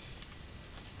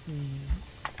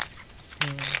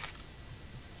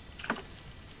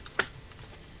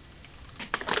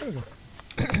 There we go.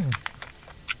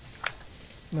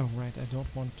 No, right, I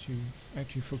don't want to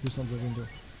actually focus on the window.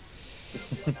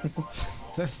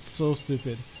 That's so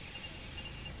stupid.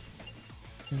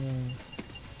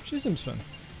 She seems fun.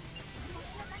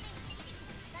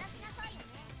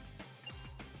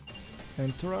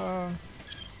 And Tora,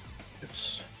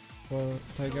 Yes. well,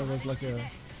 Taiga was like a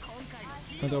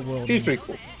underworld. She's pretty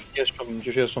cool. She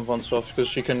has some fun stuff because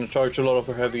she can charge a lot of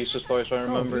her heavies as far as I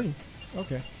remember. Oh, really?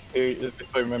 Okay.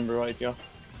 If I remember right, yeah.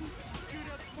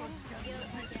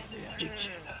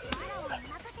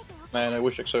 Man, I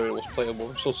wish Accelerator was playable.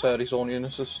 I'm so sad he's only an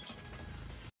assist.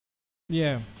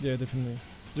 Yeah, yeah, definitely.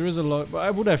 There is a lot, but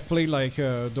I would have played like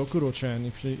Dokuro-chan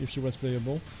if she was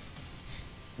playable.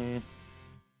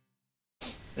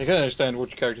 I can understand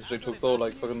which characters they took though,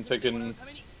 like fucking taking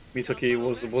Misaki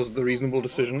was the reasonable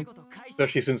decision.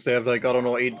 Especially since they have like, I don't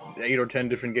know, 8 or 10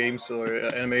 different games or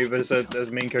anime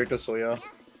as main characters, so yeah.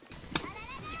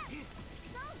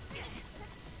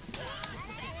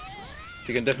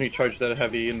 She can definitely charge that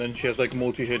heavy, and then she has like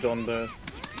multi-hit on the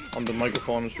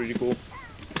microphone. It's really cool.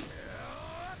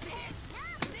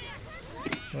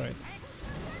 Right.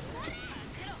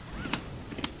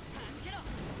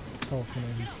 Oh, can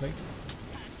I deflect?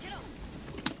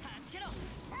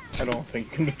 I don't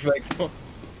think you can deflect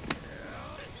those.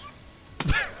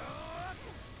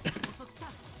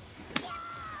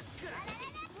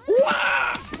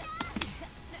 What?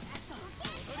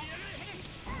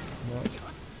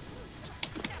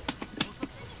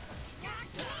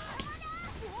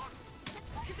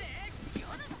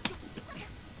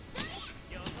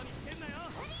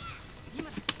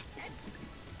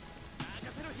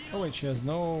 Oh wait, she has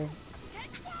no...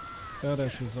 Oh, there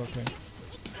she's okay.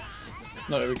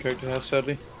 Not every character has,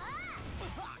 sadly.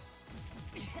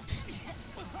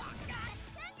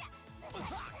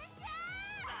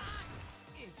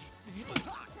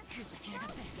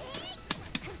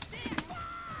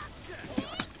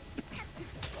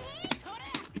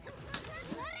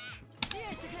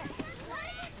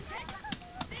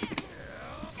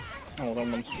 Oh, that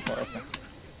one's too far, okay.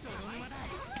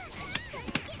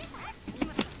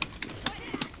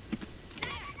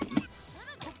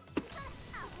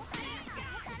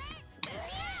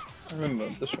 I remember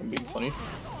this one being funny.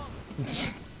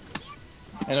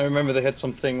 And I remember they had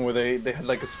something where they had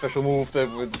like a special move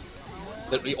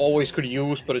that we always could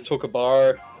use, but it took a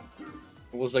bar.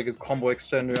 It was like a combo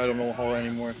extender, I don't know how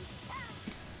anymore.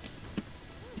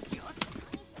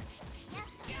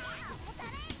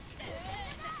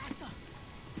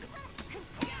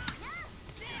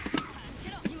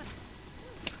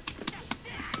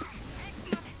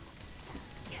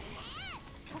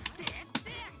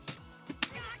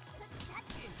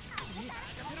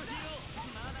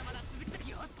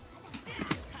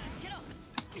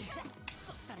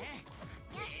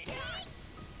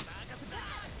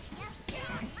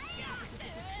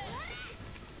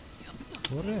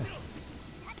 What is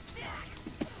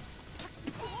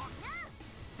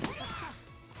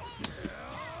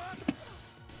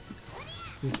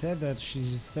You said that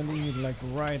she's sending it like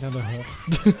right under her.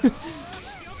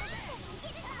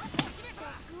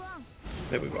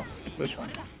 There we go. This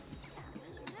one.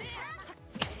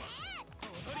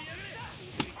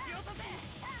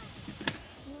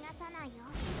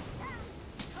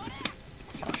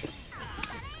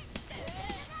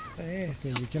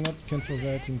 Okay, you cannot cancel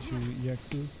that into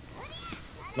EXs.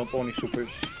 Not only supers.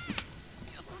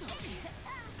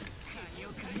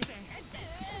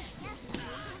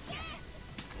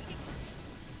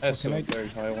 That's a very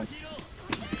high one.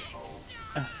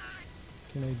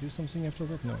 Can I do something after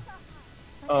that? No.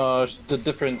 The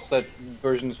difference that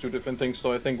versions do different things,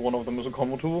 so I think one of them is a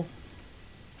combo tool.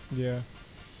 Yeah.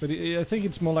 But I think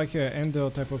it's more like a ender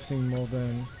type of thing more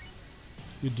than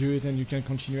you do it and you can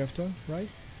continue after, right?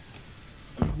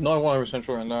 Not 100%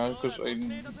 sure on that, because I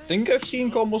think I've seen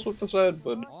combos with the set,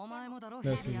 but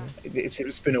That's it, yeah.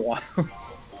 it's been a while.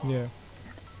 Yeah.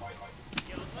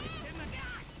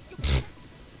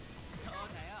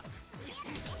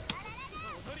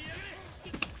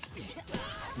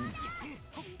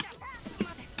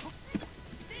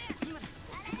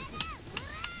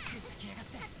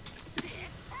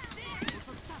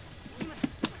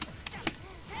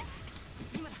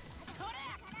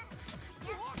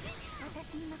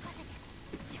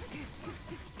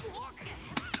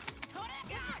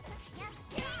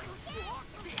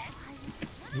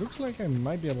 Looks like I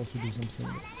might be able to do something.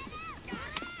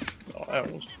 Oh, I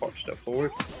almost far step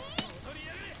forward.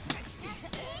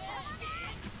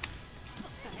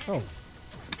 Oh.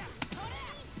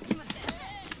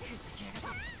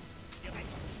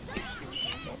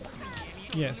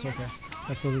 Yes, okay.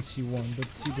 After the C1, but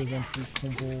C doesn't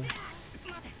combo.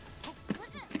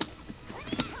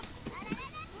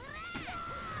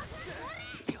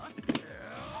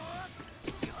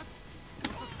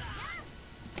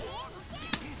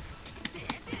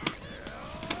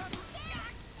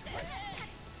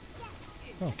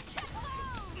 Oh.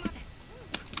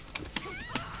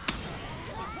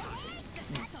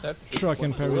 Sure, I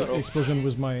can parry explosion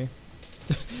with my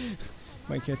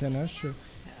my katana, sure.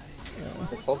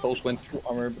 I thought those went through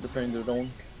armor, but apparently they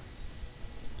don't.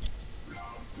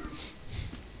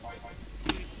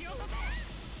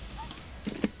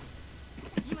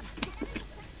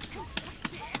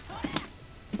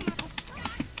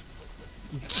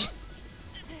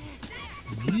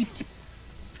 Yeet.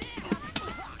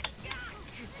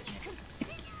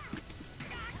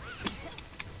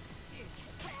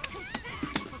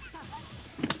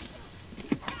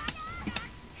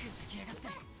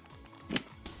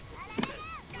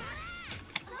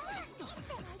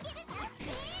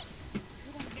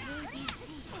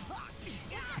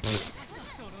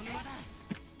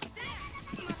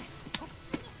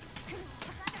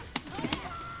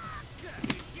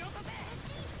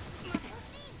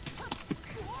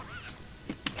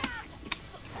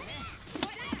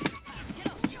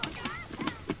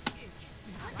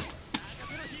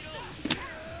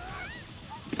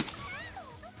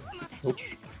 Oops.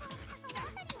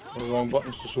 The wrong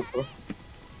buttons to super.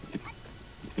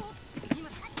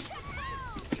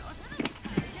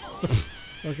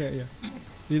 Okay, yeah.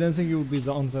 Didn't think you would be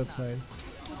on that side.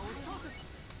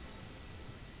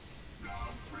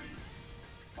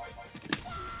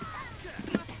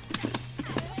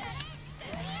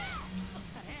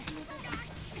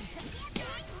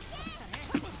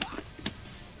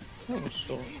 Oh,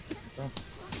 so.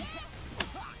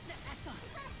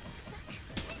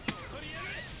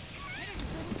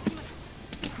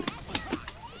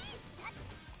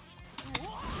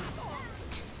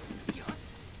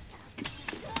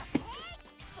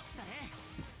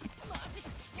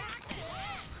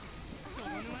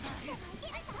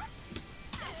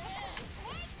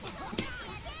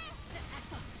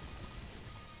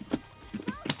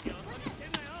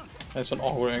 That's an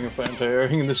awkward angle for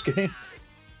anti-airing in this game.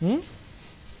 Hmm?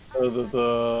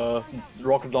 The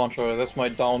rocket launcher, that's my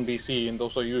down BC, and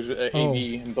those are usually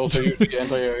AV, and those are usually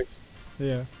anti-airs.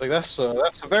 Yeah. Like that's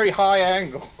a very high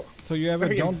angle. So you have a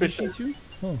Very down ambitious. BC too?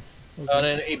 Oh. And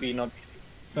Okay. an AB, not BC.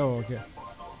 Oh, okay.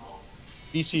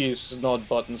 BC is not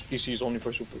buttons, BC is only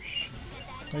for supers.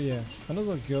 Oh yeah.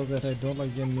 Another girl that I don't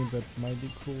like getting me but might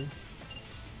be cool.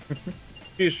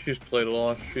 She's played a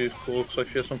lot, she's cool, looks like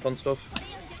she has some fun stuff.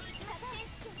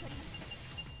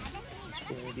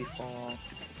 It's really far.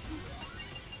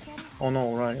 Oh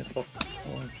no, right, I thought I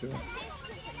wanted to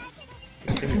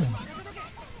continue.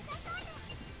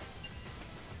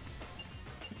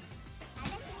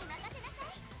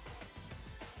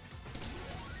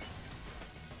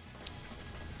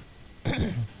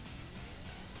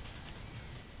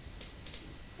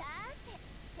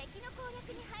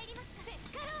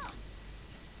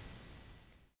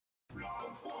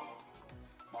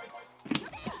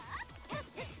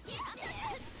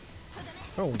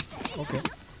 Oh, okay.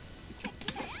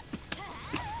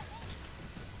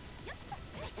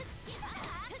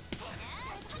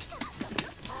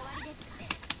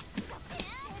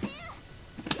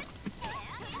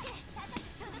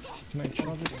 Can I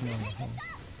charge it? No.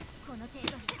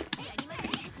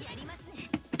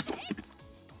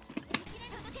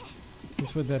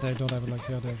 It's with that I don't have like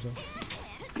air dodge though.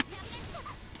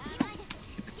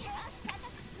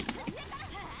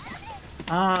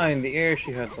 Ah, in the air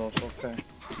she had those, okay.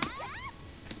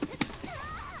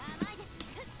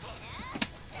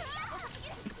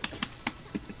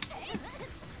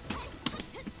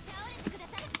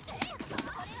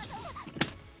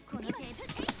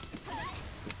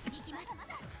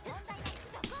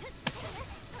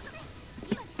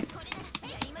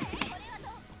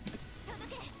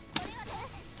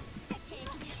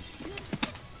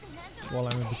 Well,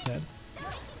 I'm a bit sad.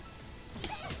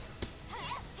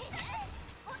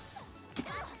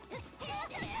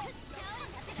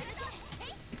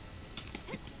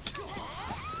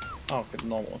 Oh, okay,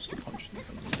 normal ones to punch.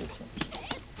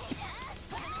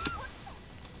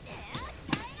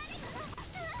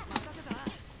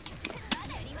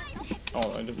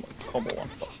 Oh, I did my combo one.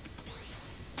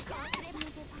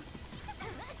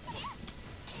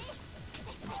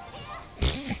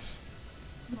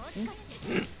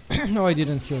 No, I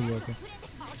didn't kill you, okay.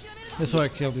 That's why I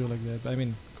killed you like that. I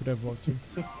mean, could have walked through.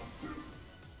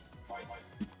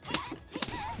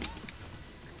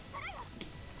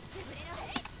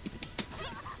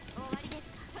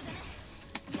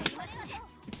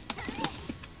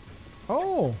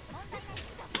 Oh!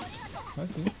 I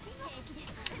see.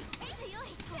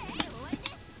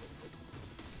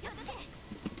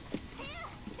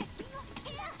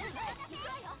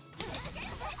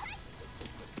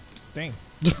 Dang.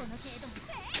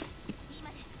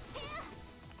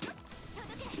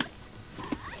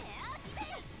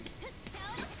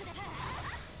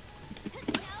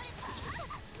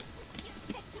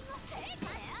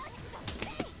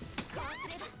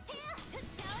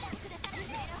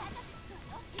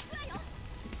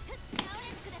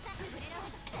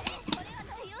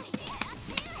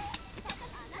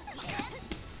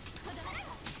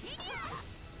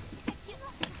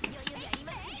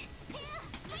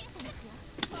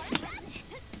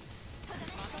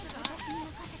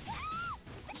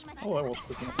 Oh, I was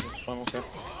quick enough this time, okay.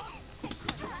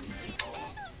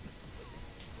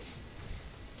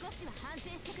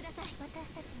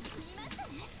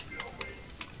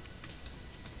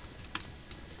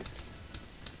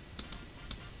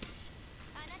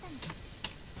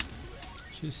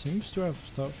 She seems to have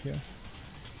stuff here.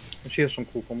 And she has some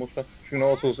cool combo stuff. She can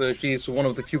also say she's one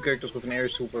of the few characters with an air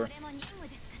super.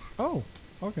 Oh,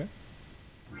 okay.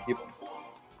 Yep.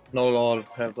 Not a lot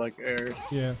have like air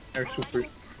supers.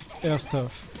 Air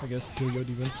stuff, I guess, period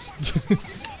even.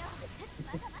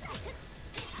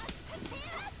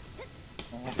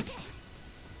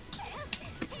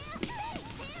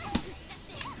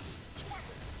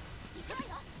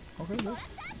 Okay, good.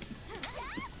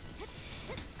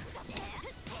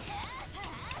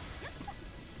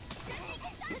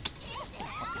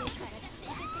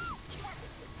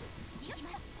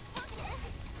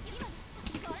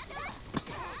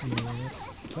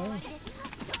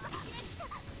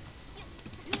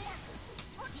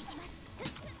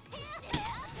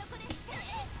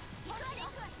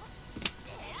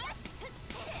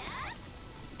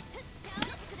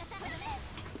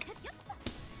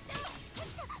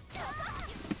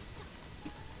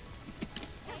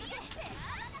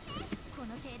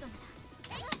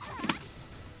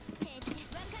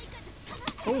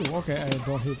 Oh, okay, I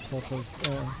don't hit portals.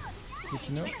 Good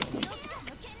to know.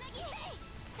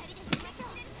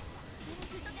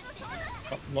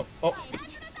 Oh,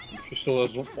 she still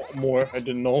has more, I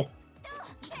didn't know.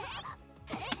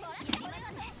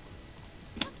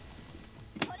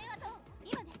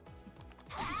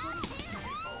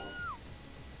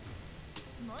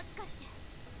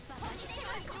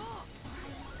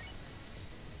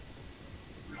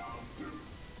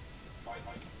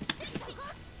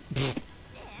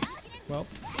 Well.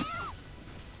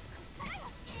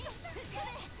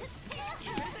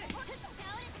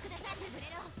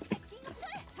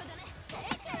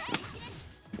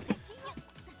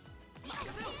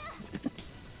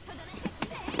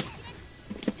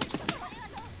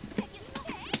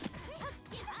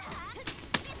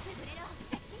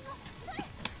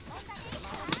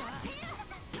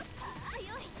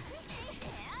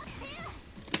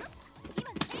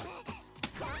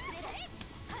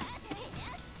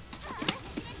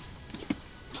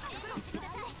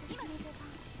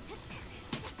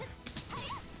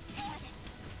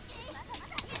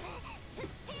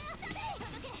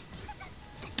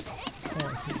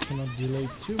 delay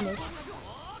too much.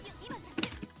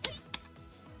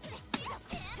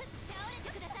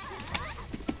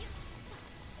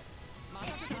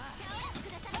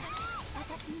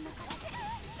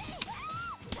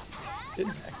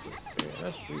 Didn't actually. Yeah,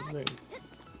 that's really great.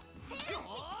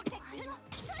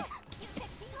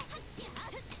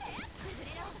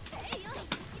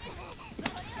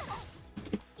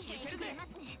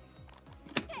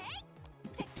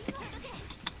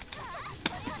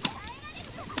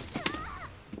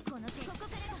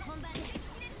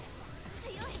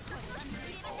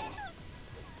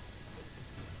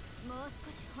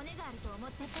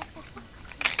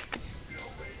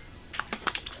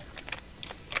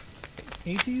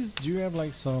 ACs do have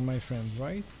like some of my frames,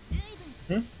 right?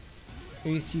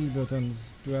 AC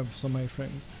buttons do have some of my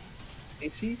frames.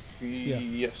 AC? Yeah.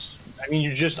 Yes. I mean,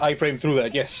 you just iframe through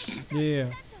that, yes.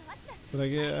 Yeah. But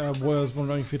like, I was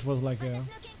wondering if it was like a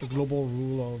global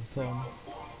rule of some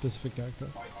specific character.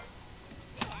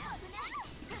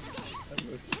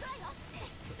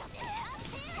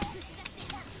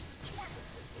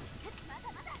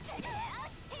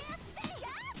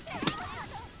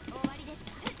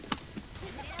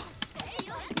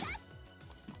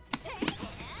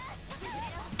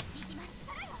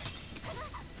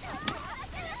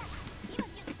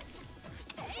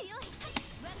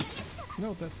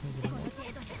 No, that's not what I want.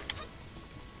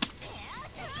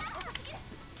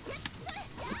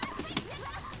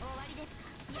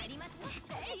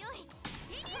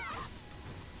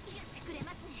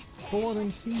 Forward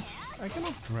and C? I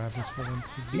cannot grab this forward and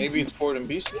C. Maybe it's forward and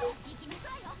BC?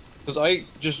 Because I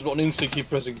just on instinct keep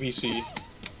pressing BC.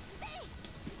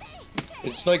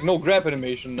 It's like no grab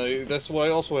animation, that's why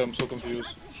also I'm so confused.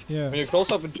 Yeah. When you're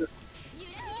close up and just...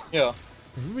 Yeah.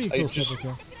 Really close up,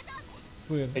 okay.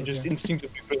 Weird, I just okay.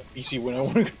 instinctively press BC when I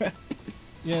want to grab.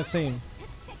 Yeah, same.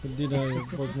 But did I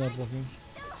was not working.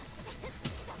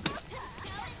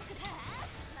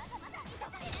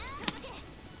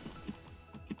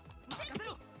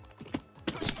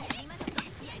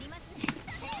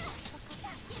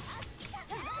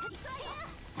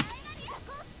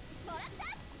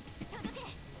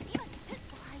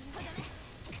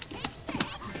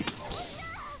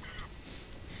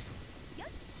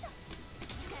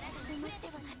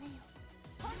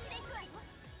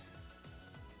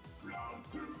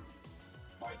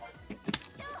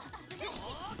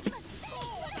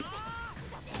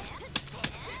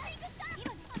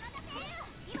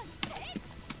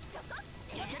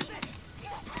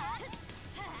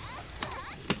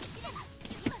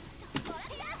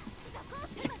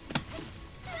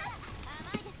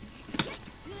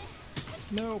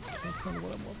 Nope, that's not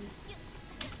what I'm wanting.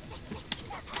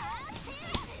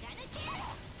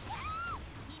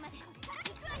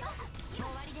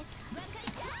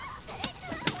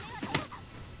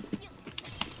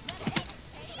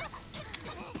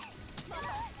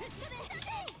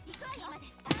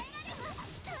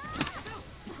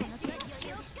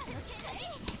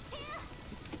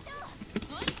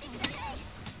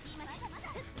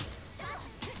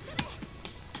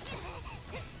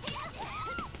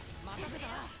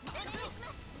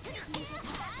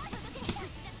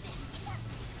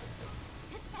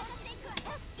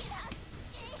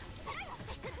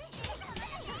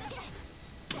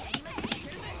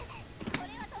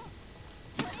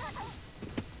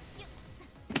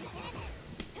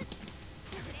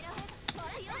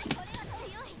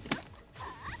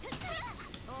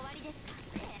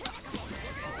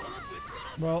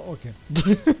 Well, okay.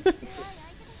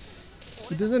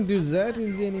 It doesn't do that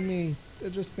in the anime. They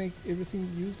just make everything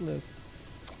useless.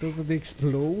 Doesn't they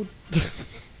explode?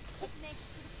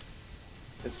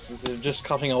 It's just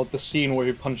cutting out the scene where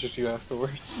he punches you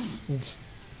afterwards.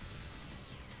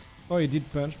 Oh, he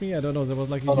did punch me? I don't know. There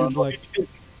was like a Oh, huge no, like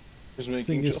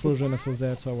thing jokes. explosion after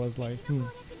that, so I was like,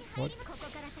 what?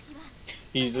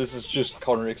 This is just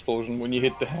counter explosion. When you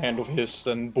hit the hand of his,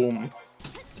 then boom.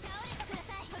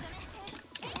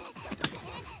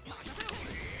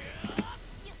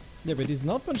 Yeah, but he's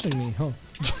not punching me, huh?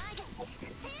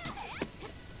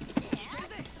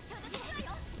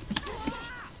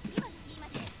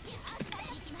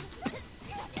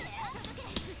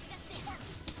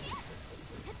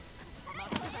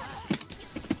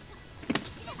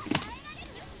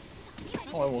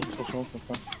 Oh, I won't touch him.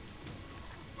 Okay.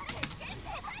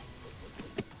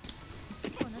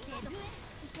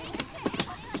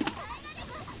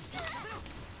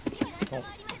 Oh.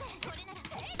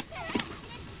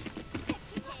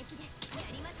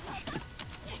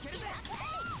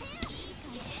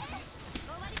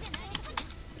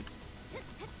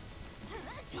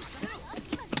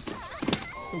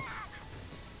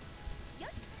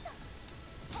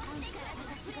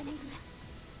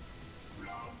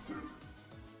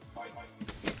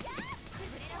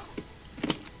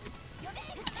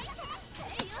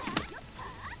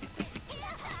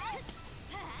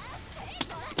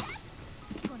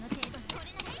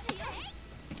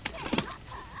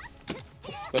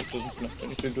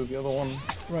 to do the other one.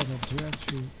 Right, I do have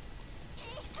to.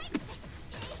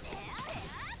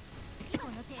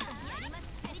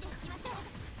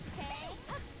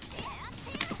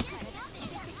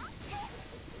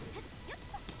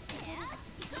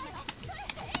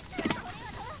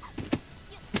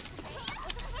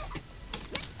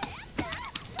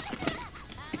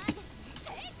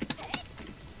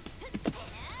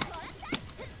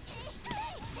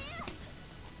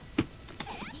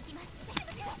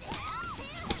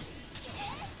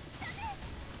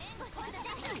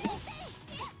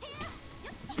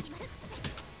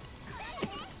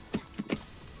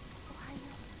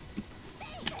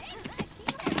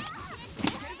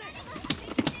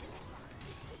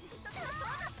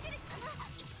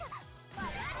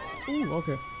 Ooh,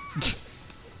 okay.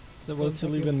 That was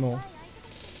still even more.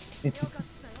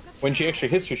 When she actually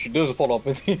hits you, she does a follow-up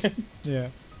at the end. Yeah.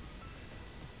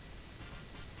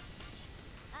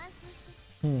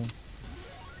 Hmm.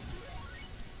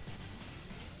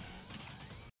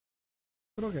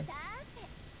 But okay.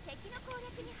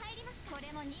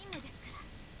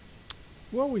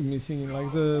 What are we missing?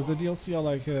 Like the DLC are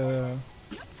like the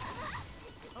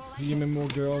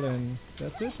MMO girl and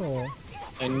that's it, or?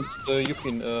 And the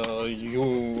Yukin, you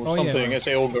Oh, something, yeah.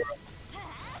 SAO girl.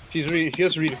 She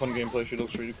has really fun gameplay, she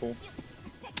looks really cool.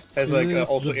 Has Is like this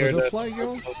also the air that. butterfly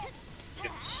girl?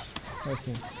 I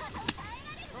see.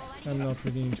 I'm not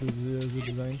really into the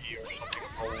design.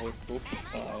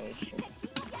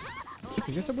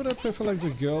 I guess I would have preferred like the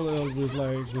girl with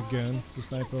like the gun, the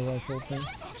sniper rifle thing.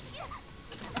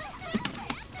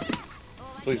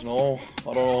 Please no,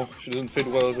 I don't know. She doesn't fit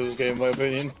well into this game, in my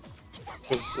opinion.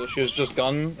 Because she has just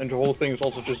gun, and the whole thing is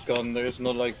also just gun. There's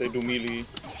not like they do melee.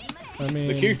 I mean,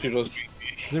 The character does.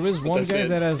 there is one guy it.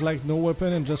 that has like no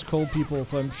weapon and just call people,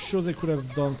 so I'm sure they could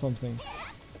have done something.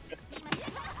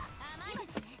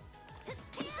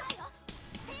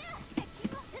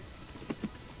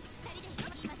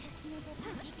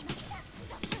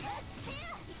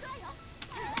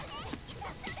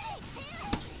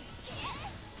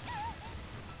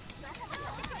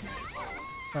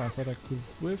 Ah, I thought I could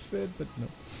whiff it, but no.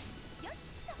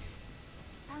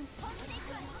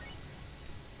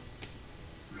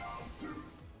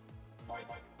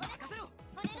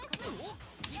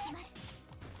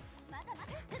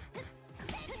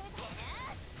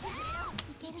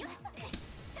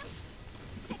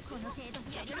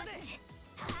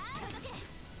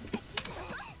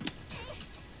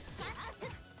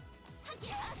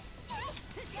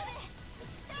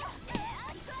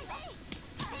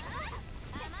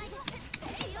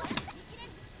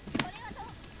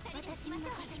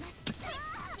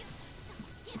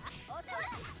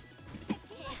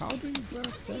 How do you drop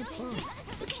that far?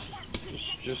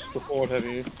 Just the forward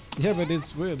heavy. Yeah, but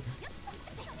it's weird.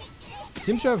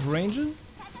 Seems to have ranges,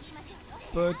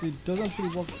 but it doesn't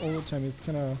really work all the time. It's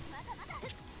kind of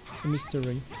a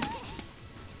mystery.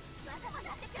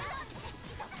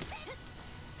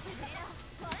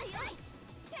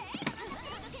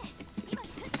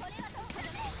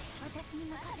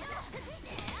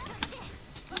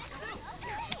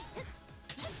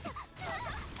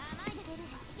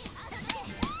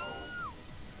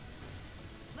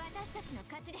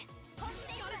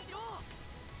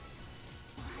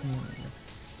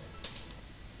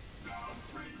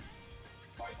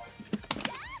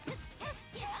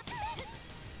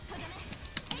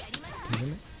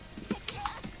 Really?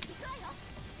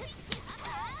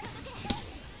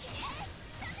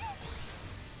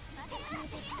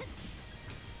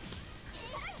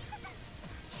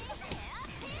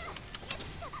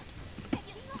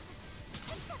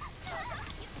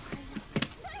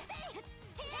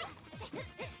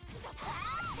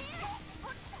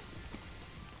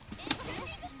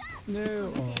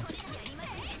 No. Oh.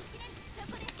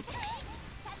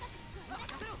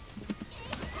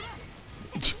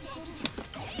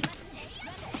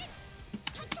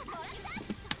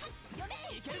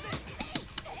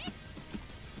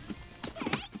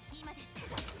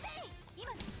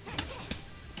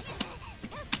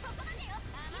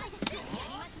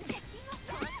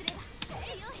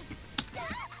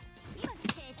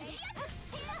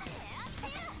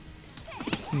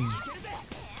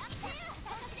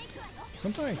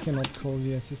 Sometimes I cannot call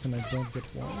the assist and I don't get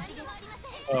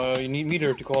one. You need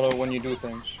meter to call her when you do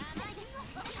things.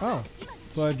 Oh,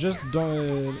 so I just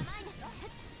don't.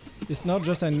 It's not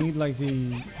just I need like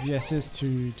the assist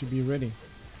to be ready.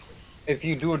 If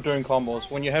you do it during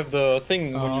combos, when you have the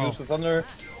thing, when you use the thunder,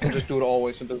 you just do it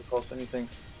always. It doesn't cost anything.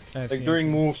 I see, Like during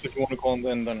moves, if you want to call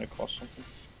them, then it costs something.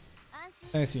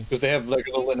 I see. Because they have like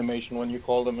a little animation when you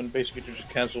call them, and basically to just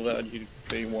cancel that, you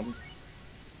pay one.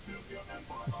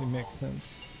 I see, makes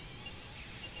sense.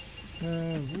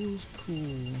 Who's cool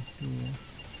here?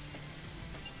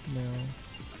 No.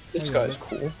 This Oh, guy's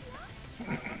cool.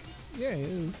 Yeah, he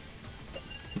is.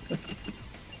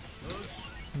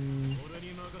 Hmm.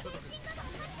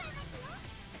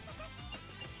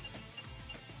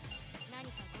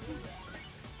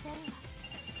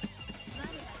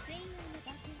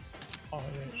 Oh,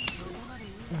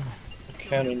 yeah.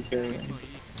 Canon variant.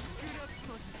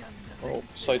 Well,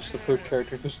 besides the third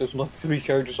character, because there's not 3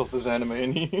 characters of this anime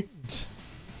in here.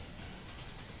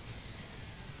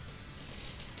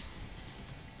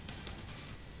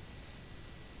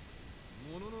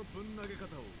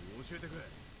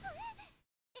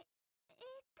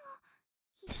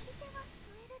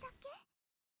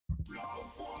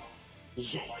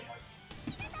 Yeah.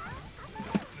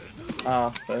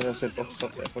 Ah, that's it. That's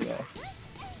up there for now.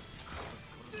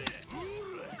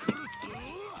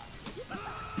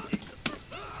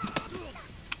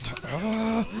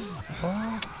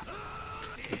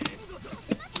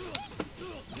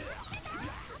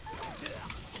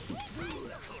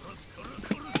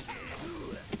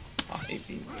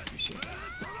 AB.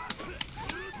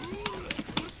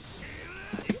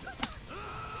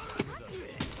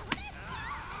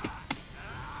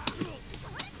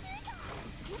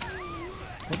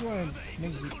 How do I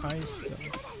make the ice stuff?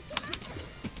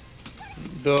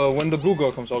 When the blue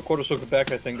girl comes out, quarter circle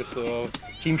back, I think it's the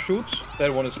team shoots.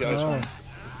 That one is the ice one.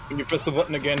 When you press the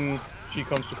button again, she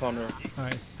comes to counter.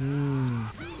 Ice.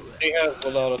 They have a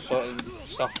lot of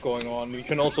stuff going on. You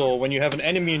can also, when you have an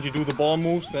enemy and you do the ball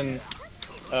moves, then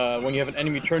when you have an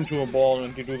enemy turn to a ball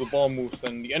and you do the ball moves,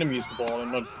 then the enemy is the ball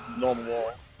and not the normal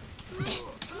ball.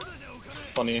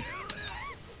 Funny.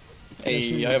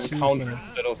 Hey, I have a counter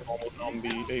instead of normal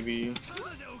zombie, baby.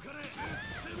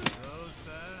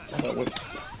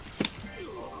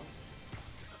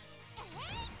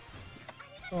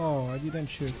 Oh, I didn't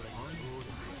shoot.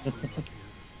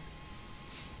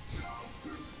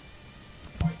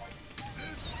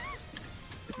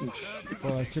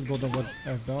 Well, I still don't know what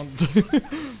I've done.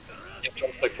 You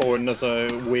jump like forward and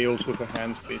there's whales with her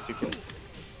hands, basically.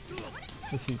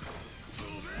 Let's see.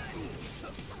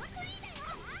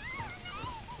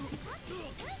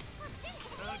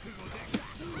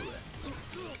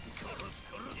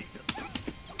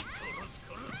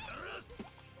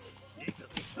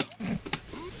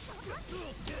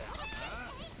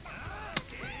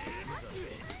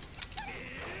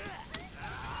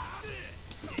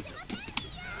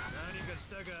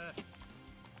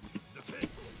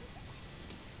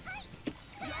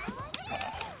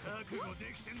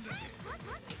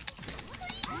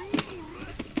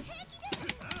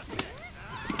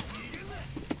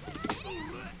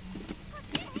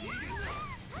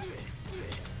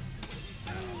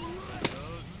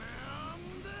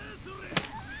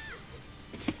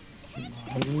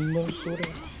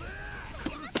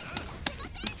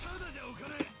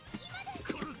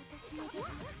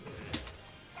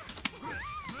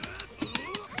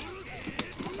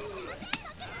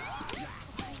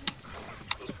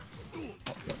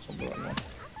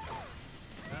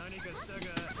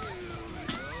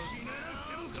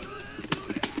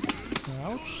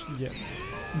 Ouch? Yes.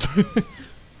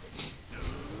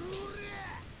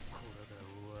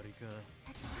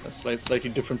 That's slightly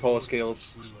different power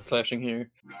scales clashing here.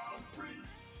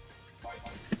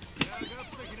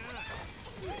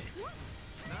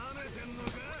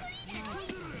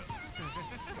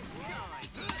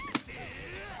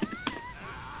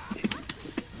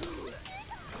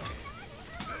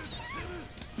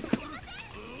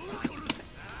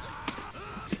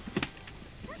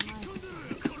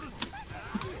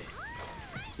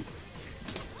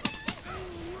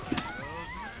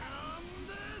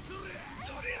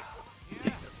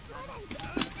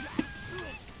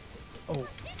 Oh.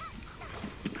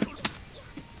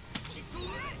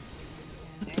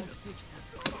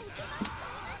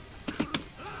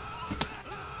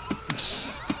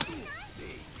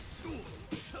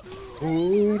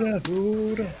 Hooda,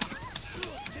 hooda.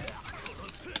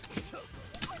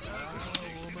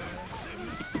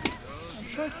 I'm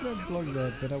sure I could have blocked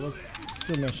that, but I was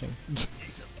still mashing.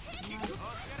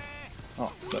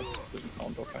 Oh, that doesn't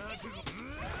count, okay.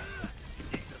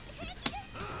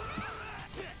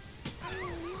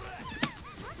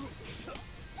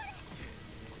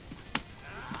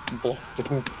 Block the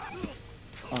hoop.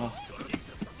 Ah.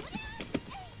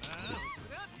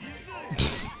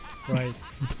 Right.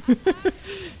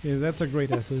 Yeah, that's a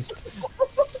great assist.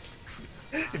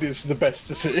 It is the best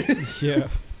to see. Yeah.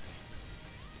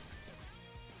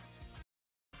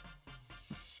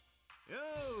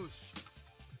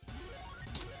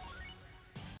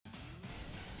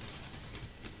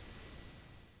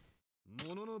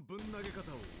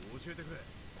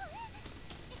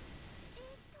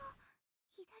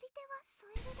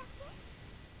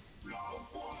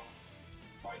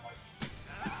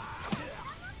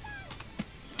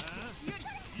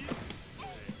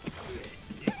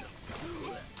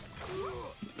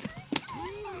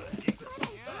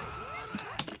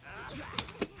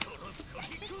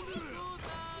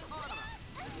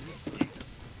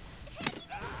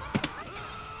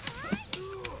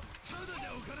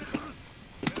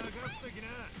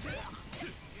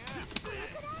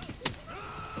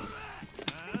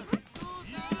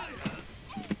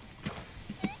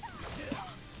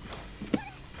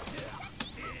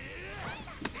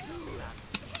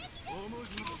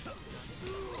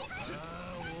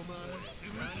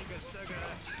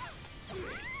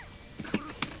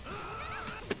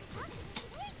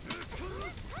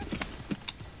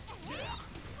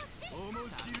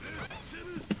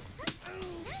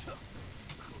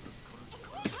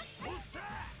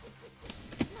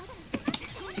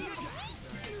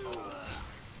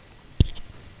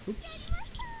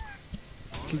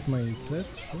 Kick my headset,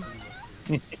 sure.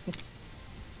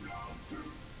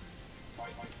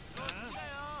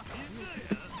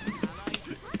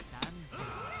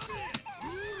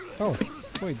 Oh,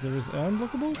 wait, there is air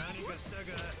unblockable?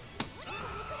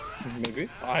 Maybe.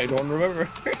 I don't remember.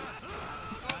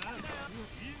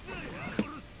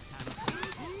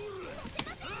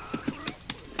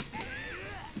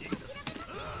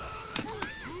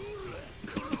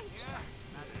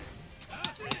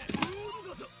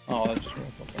 Oh, that's just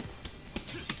wrong. Okay.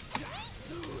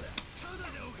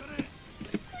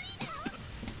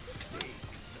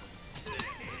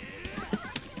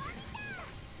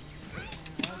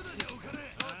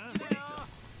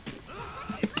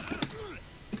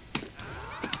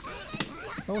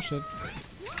 Oh shit.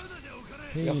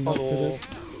 Hey, Yeah, not hello. this.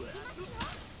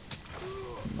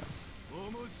 Nice.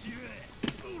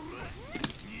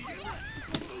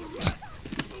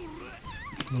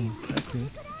 I see.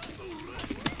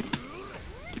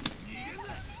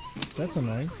 That's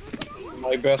annoying.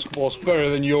 My basketball's better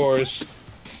than yours.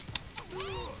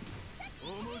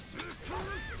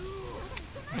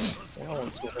 Well, that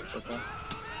one's still hit, okay.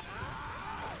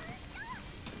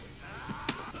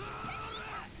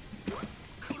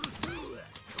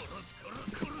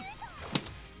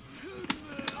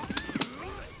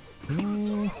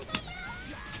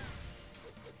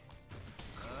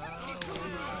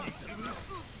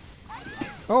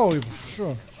 Oh,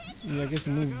 sure. Yeah, I guess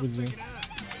he moved with you.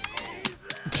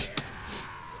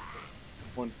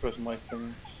 One press my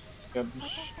thing.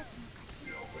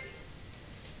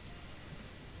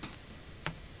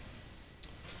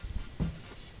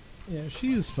 Yeah,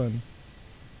 she is fun.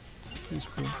 She's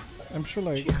cool. I'm sure,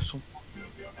 like, I'm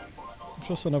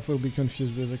sure Sonaf will be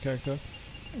confused with the character.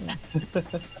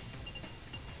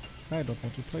 I don't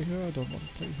want to play her. I don't want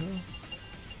to play her.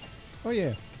 Oh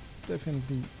yeah,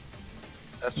 definitely.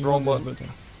 That's the not wrong this button.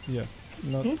 Yeah,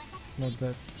 not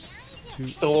that. Too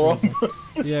Still wrong.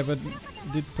 Yeah, but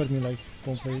did put me like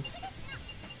one place.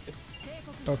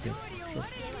 Okay, sure.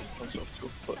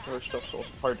 But her stuff's also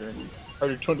harder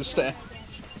to understand.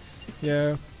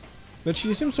 Yeah, but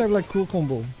she seems to have like cool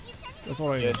combo. That's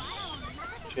all I know. Yes.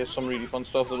 She has some really fun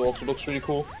stuff that also looks really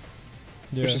cool.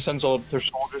 Yeah. She sends out their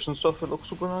soldiers and stuff, it looks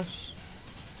super nice.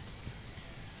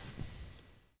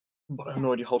 But I have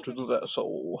no idea how to do that,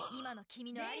 so...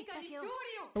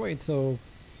 Oh, wait, so...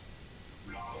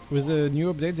 With the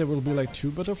new update there will be like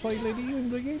 2 butterfly lady in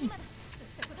the game?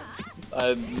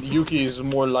 Yuki is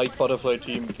more light butterfly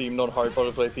theme, not hard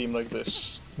butterfly theme like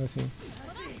this. I see.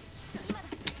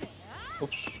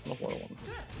 Oops, not what I want.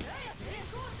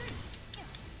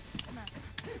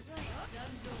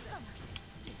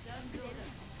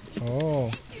 Oh,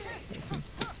 I see.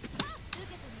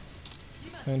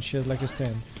 And she has like a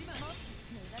stand.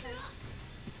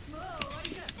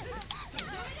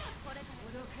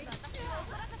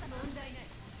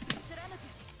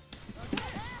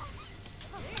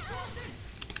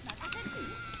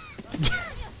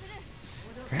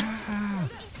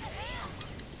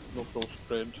 No close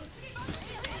spread.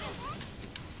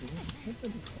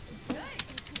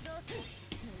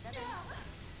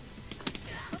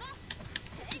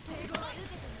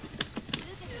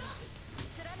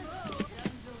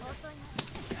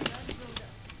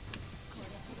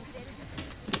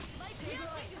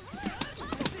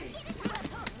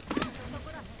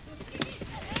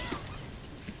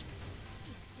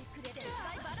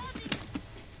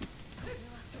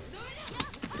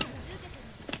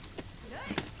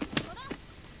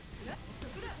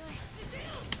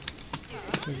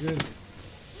 Good.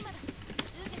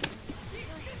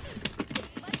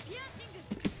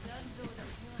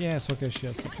 Yes, okay, she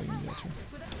has something in there too.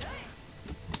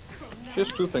 She has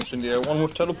two things in the air, one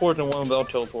with teleport and one without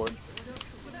teleport.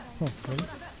 Oh, really?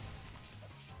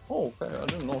 Oh, okay, I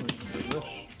didn't know this.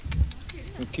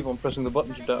 And keep on pressing the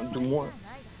button to do more.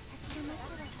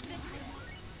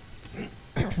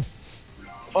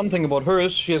 Fun thing about her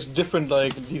is she has different,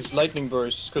 like, these lightning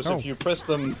bursts, because if you press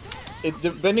them,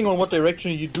 depending on what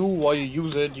direction you do while you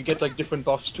use it, you get, like, different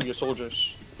buffs to your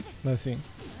soldiers. I see.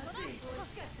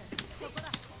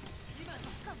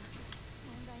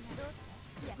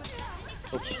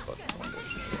 Oops,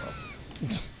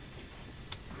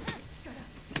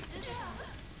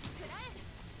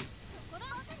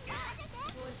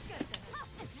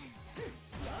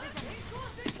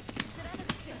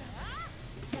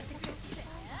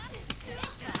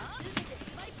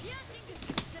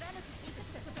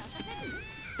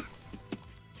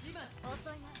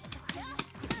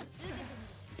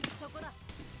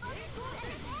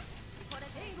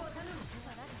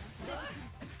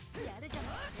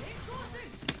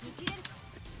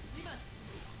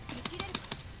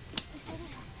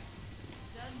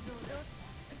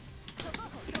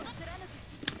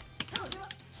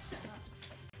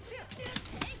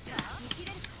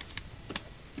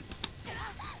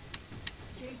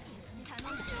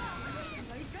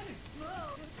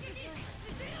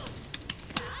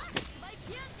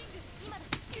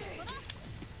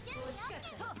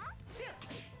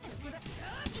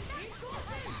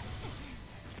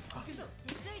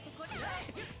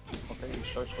 okay,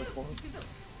 he starts with one.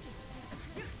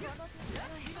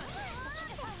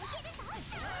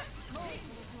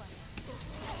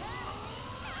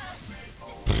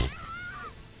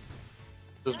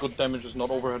 This good damage is not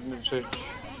overhead usage.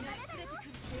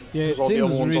 Yeah, it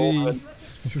seems really,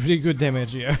 really good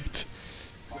damage, yeah.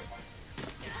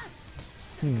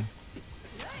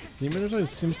 The Minotaur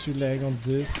seems to lag on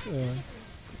this,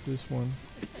 this one.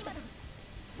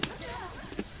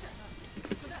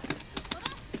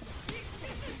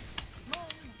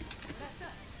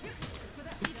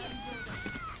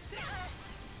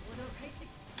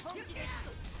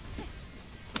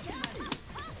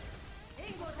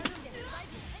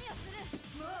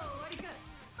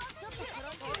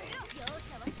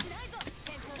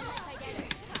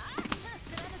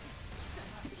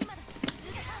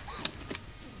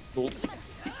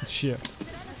 Shit.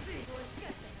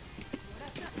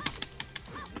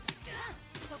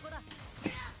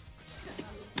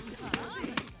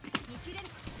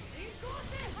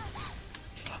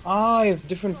 Ah, I have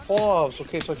different fall-offs.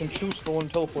 Okay, so I can choose to go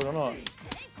and teleport or not.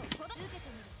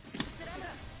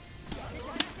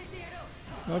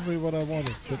 Not really what I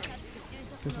wanted, but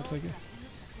guess I'll take it.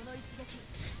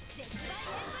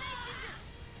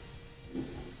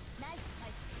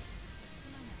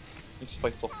 It's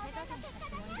fightful.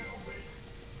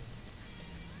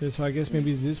 Yeah, so I guess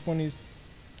maybe this one is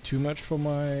too much for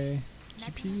my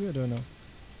GPU. I don't know.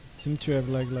 Seem to have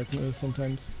like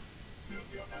sometimes.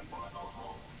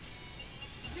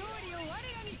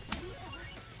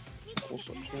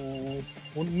 Also,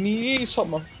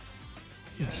 Isama.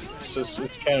 It's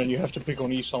canon. You have to pick on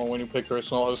Isama when you pick her.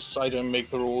 It's not. I didn't make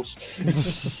the rules.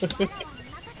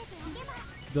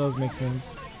 Does make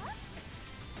sense.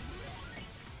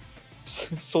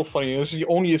 It's so funny. This is the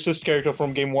only assist character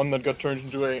from game 1 that got turned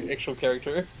into an actual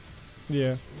character.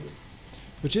 Yeah.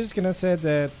 Which is gonna say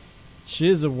that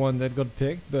she's the one that got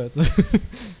picked, but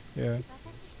yeah.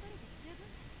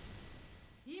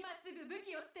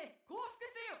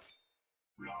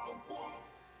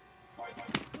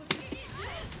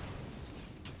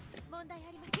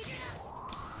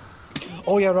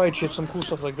 Oh yeah, right, she had some cool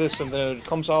stuff like this, and then it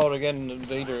comes out again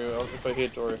later if I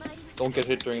hit or don't get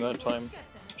hit during that time.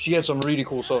 She had some really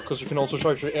cool stuff, because you can also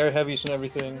charge your air heavies and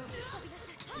everything.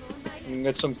 You can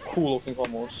get some cool looking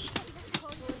combos.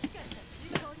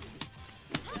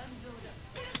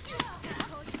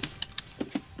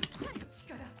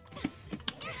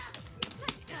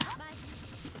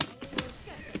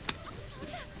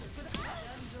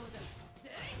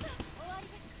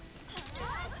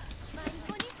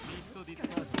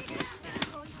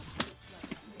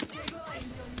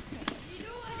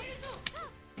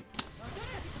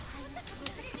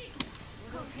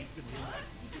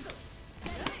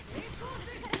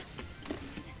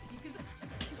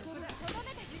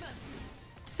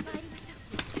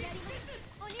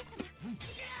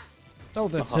 Oh,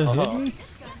 that's hit me?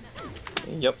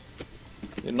 Yep.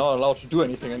 You're not allowed to do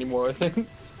anything anymore, I think.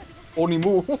 Only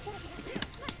move.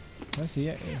 I see,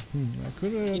 yeah. I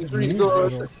could have Pretty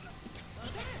moved good.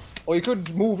 Or you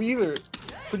couldn't move either.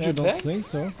 Could you I don't attack? think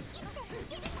so.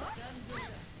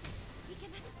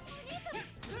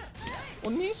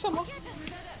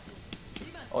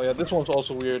 Oh yeah, this one's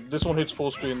also weird. This one hits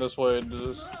full screen this way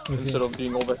instead of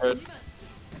being overhead.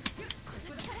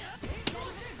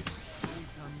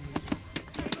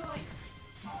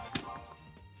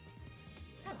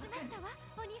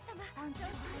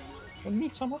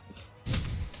 Oni-sama.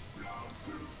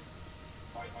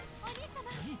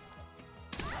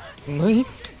 Nani?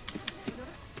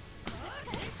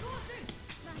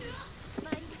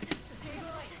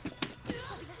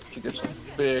 She gets a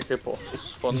big hip hop. This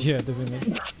is fun. Yeah,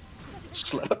 definitely.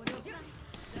 Slap.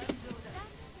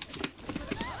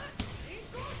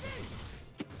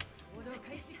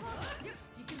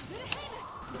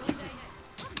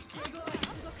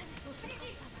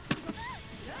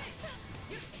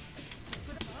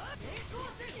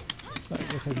 I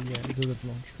guess I can do that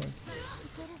launch, right?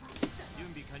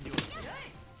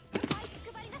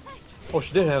 Oh,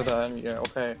 she did have that. Yeah,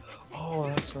 okay. Oh,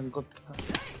 that's one good.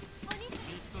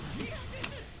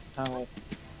 Ow.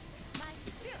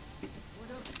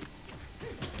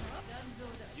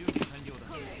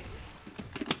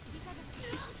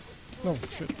 No,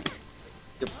 shit.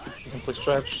 Yep, she can play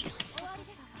straps.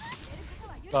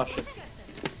 Ah, shit.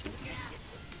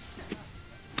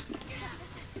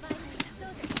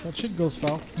 That shit goes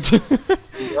foul.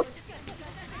 Yep.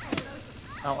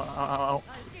 Ow, ow, ow, ow.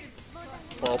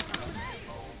 Well.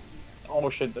 Oh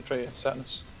shit, the tray of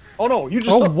sadness. Oh no, you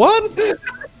just. Oh, what? The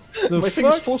My thing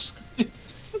is fuck? full screen.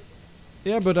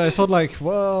 Yeah, but I thought like,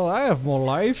 well, I have more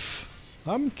life.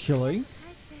 I'm killing.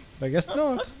 I guess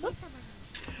not.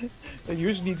 It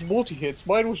usually needs multi-hits.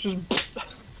 Mine was just.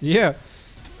 Yeah.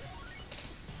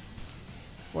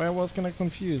 Why I was kinda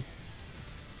confused.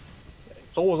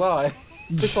 So was I.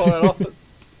 That's all I know.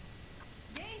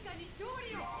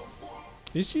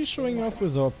 Is she showing off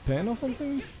with her pen or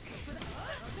something?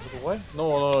 What?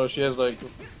 No, she has like,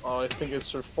 I think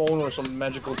it's her phone or some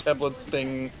magical tablet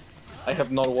thing. I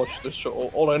have not watched this show.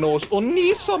 All I know is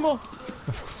Oni-sama! Of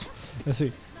course. I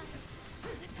see.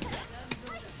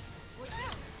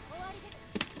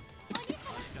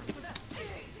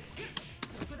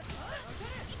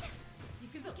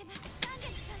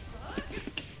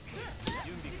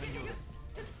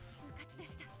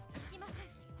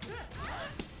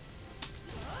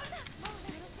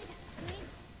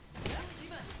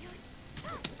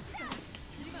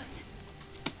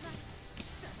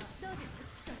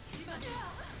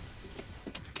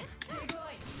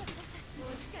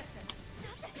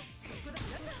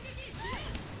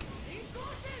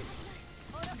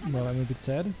 Well, I'm a bit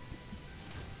sad.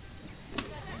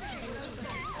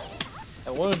 I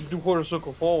wanted to do quarter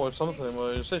circle forward something,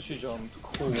 but you said she jumped.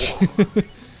 Cool.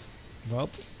 Well,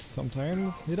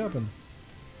 sometimes it happens.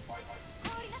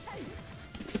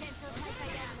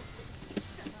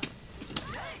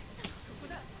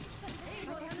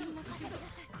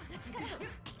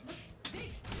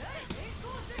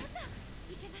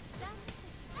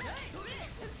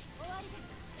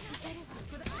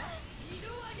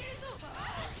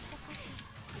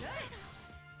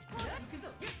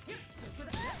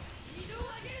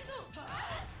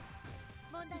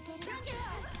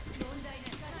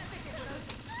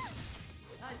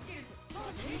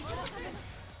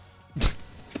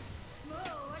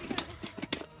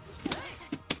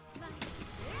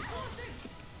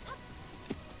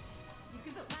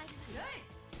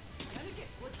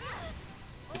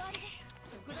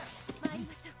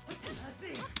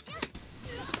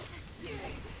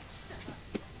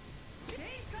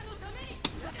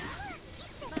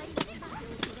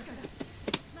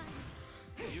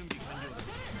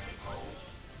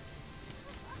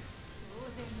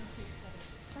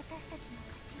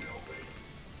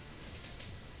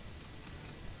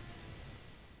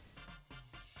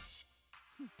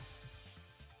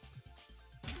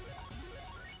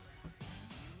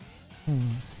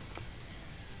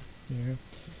 Yeah.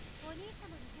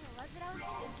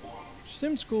 She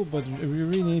seems cool, but we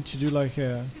really need to do like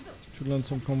to learn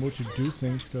some combo to do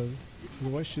things, because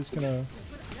otherwise she's kinda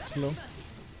slow.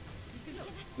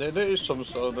 There is some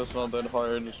stuff that's not that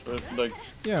hard. It's like,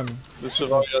 Yeah. this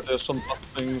area, there's some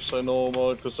things I know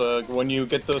about, because when you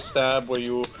get the stab where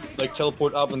you like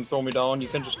teleport up and throw me down, you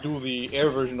can just do the air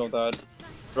version of that,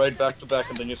 right back to back,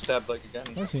 and then you stab like again.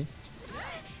 I see.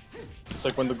 It's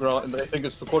like when the ground, I think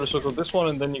it's the quarter circle this one,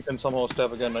 and then you can somehow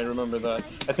stab again. I remember that.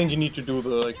 I think you need to do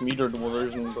the like meter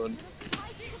version, but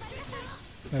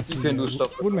I see. you can do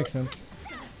stuff. Would make sense.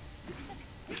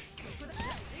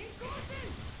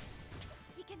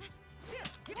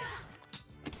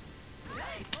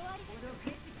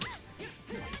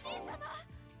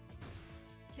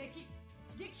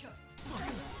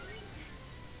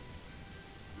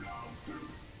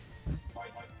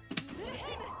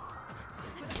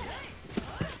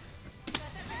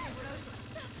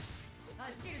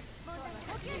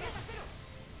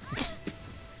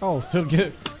 Oh, still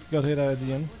got hit at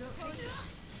the end.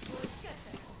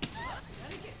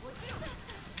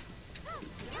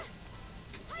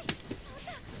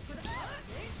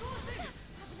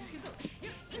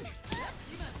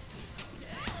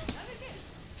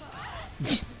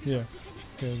 Yeah.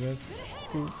 Okay, that's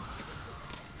cool.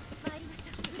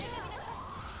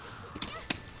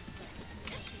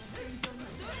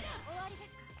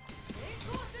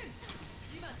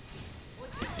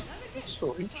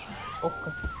 Still reach.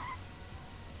 Okay.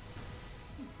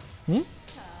 Hmm?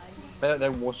 I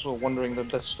was wondering that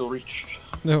that's still reached.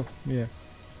 No, yeah.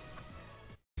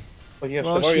 But yes,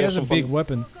 Well, she has a big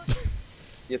weapon.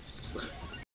 Yes.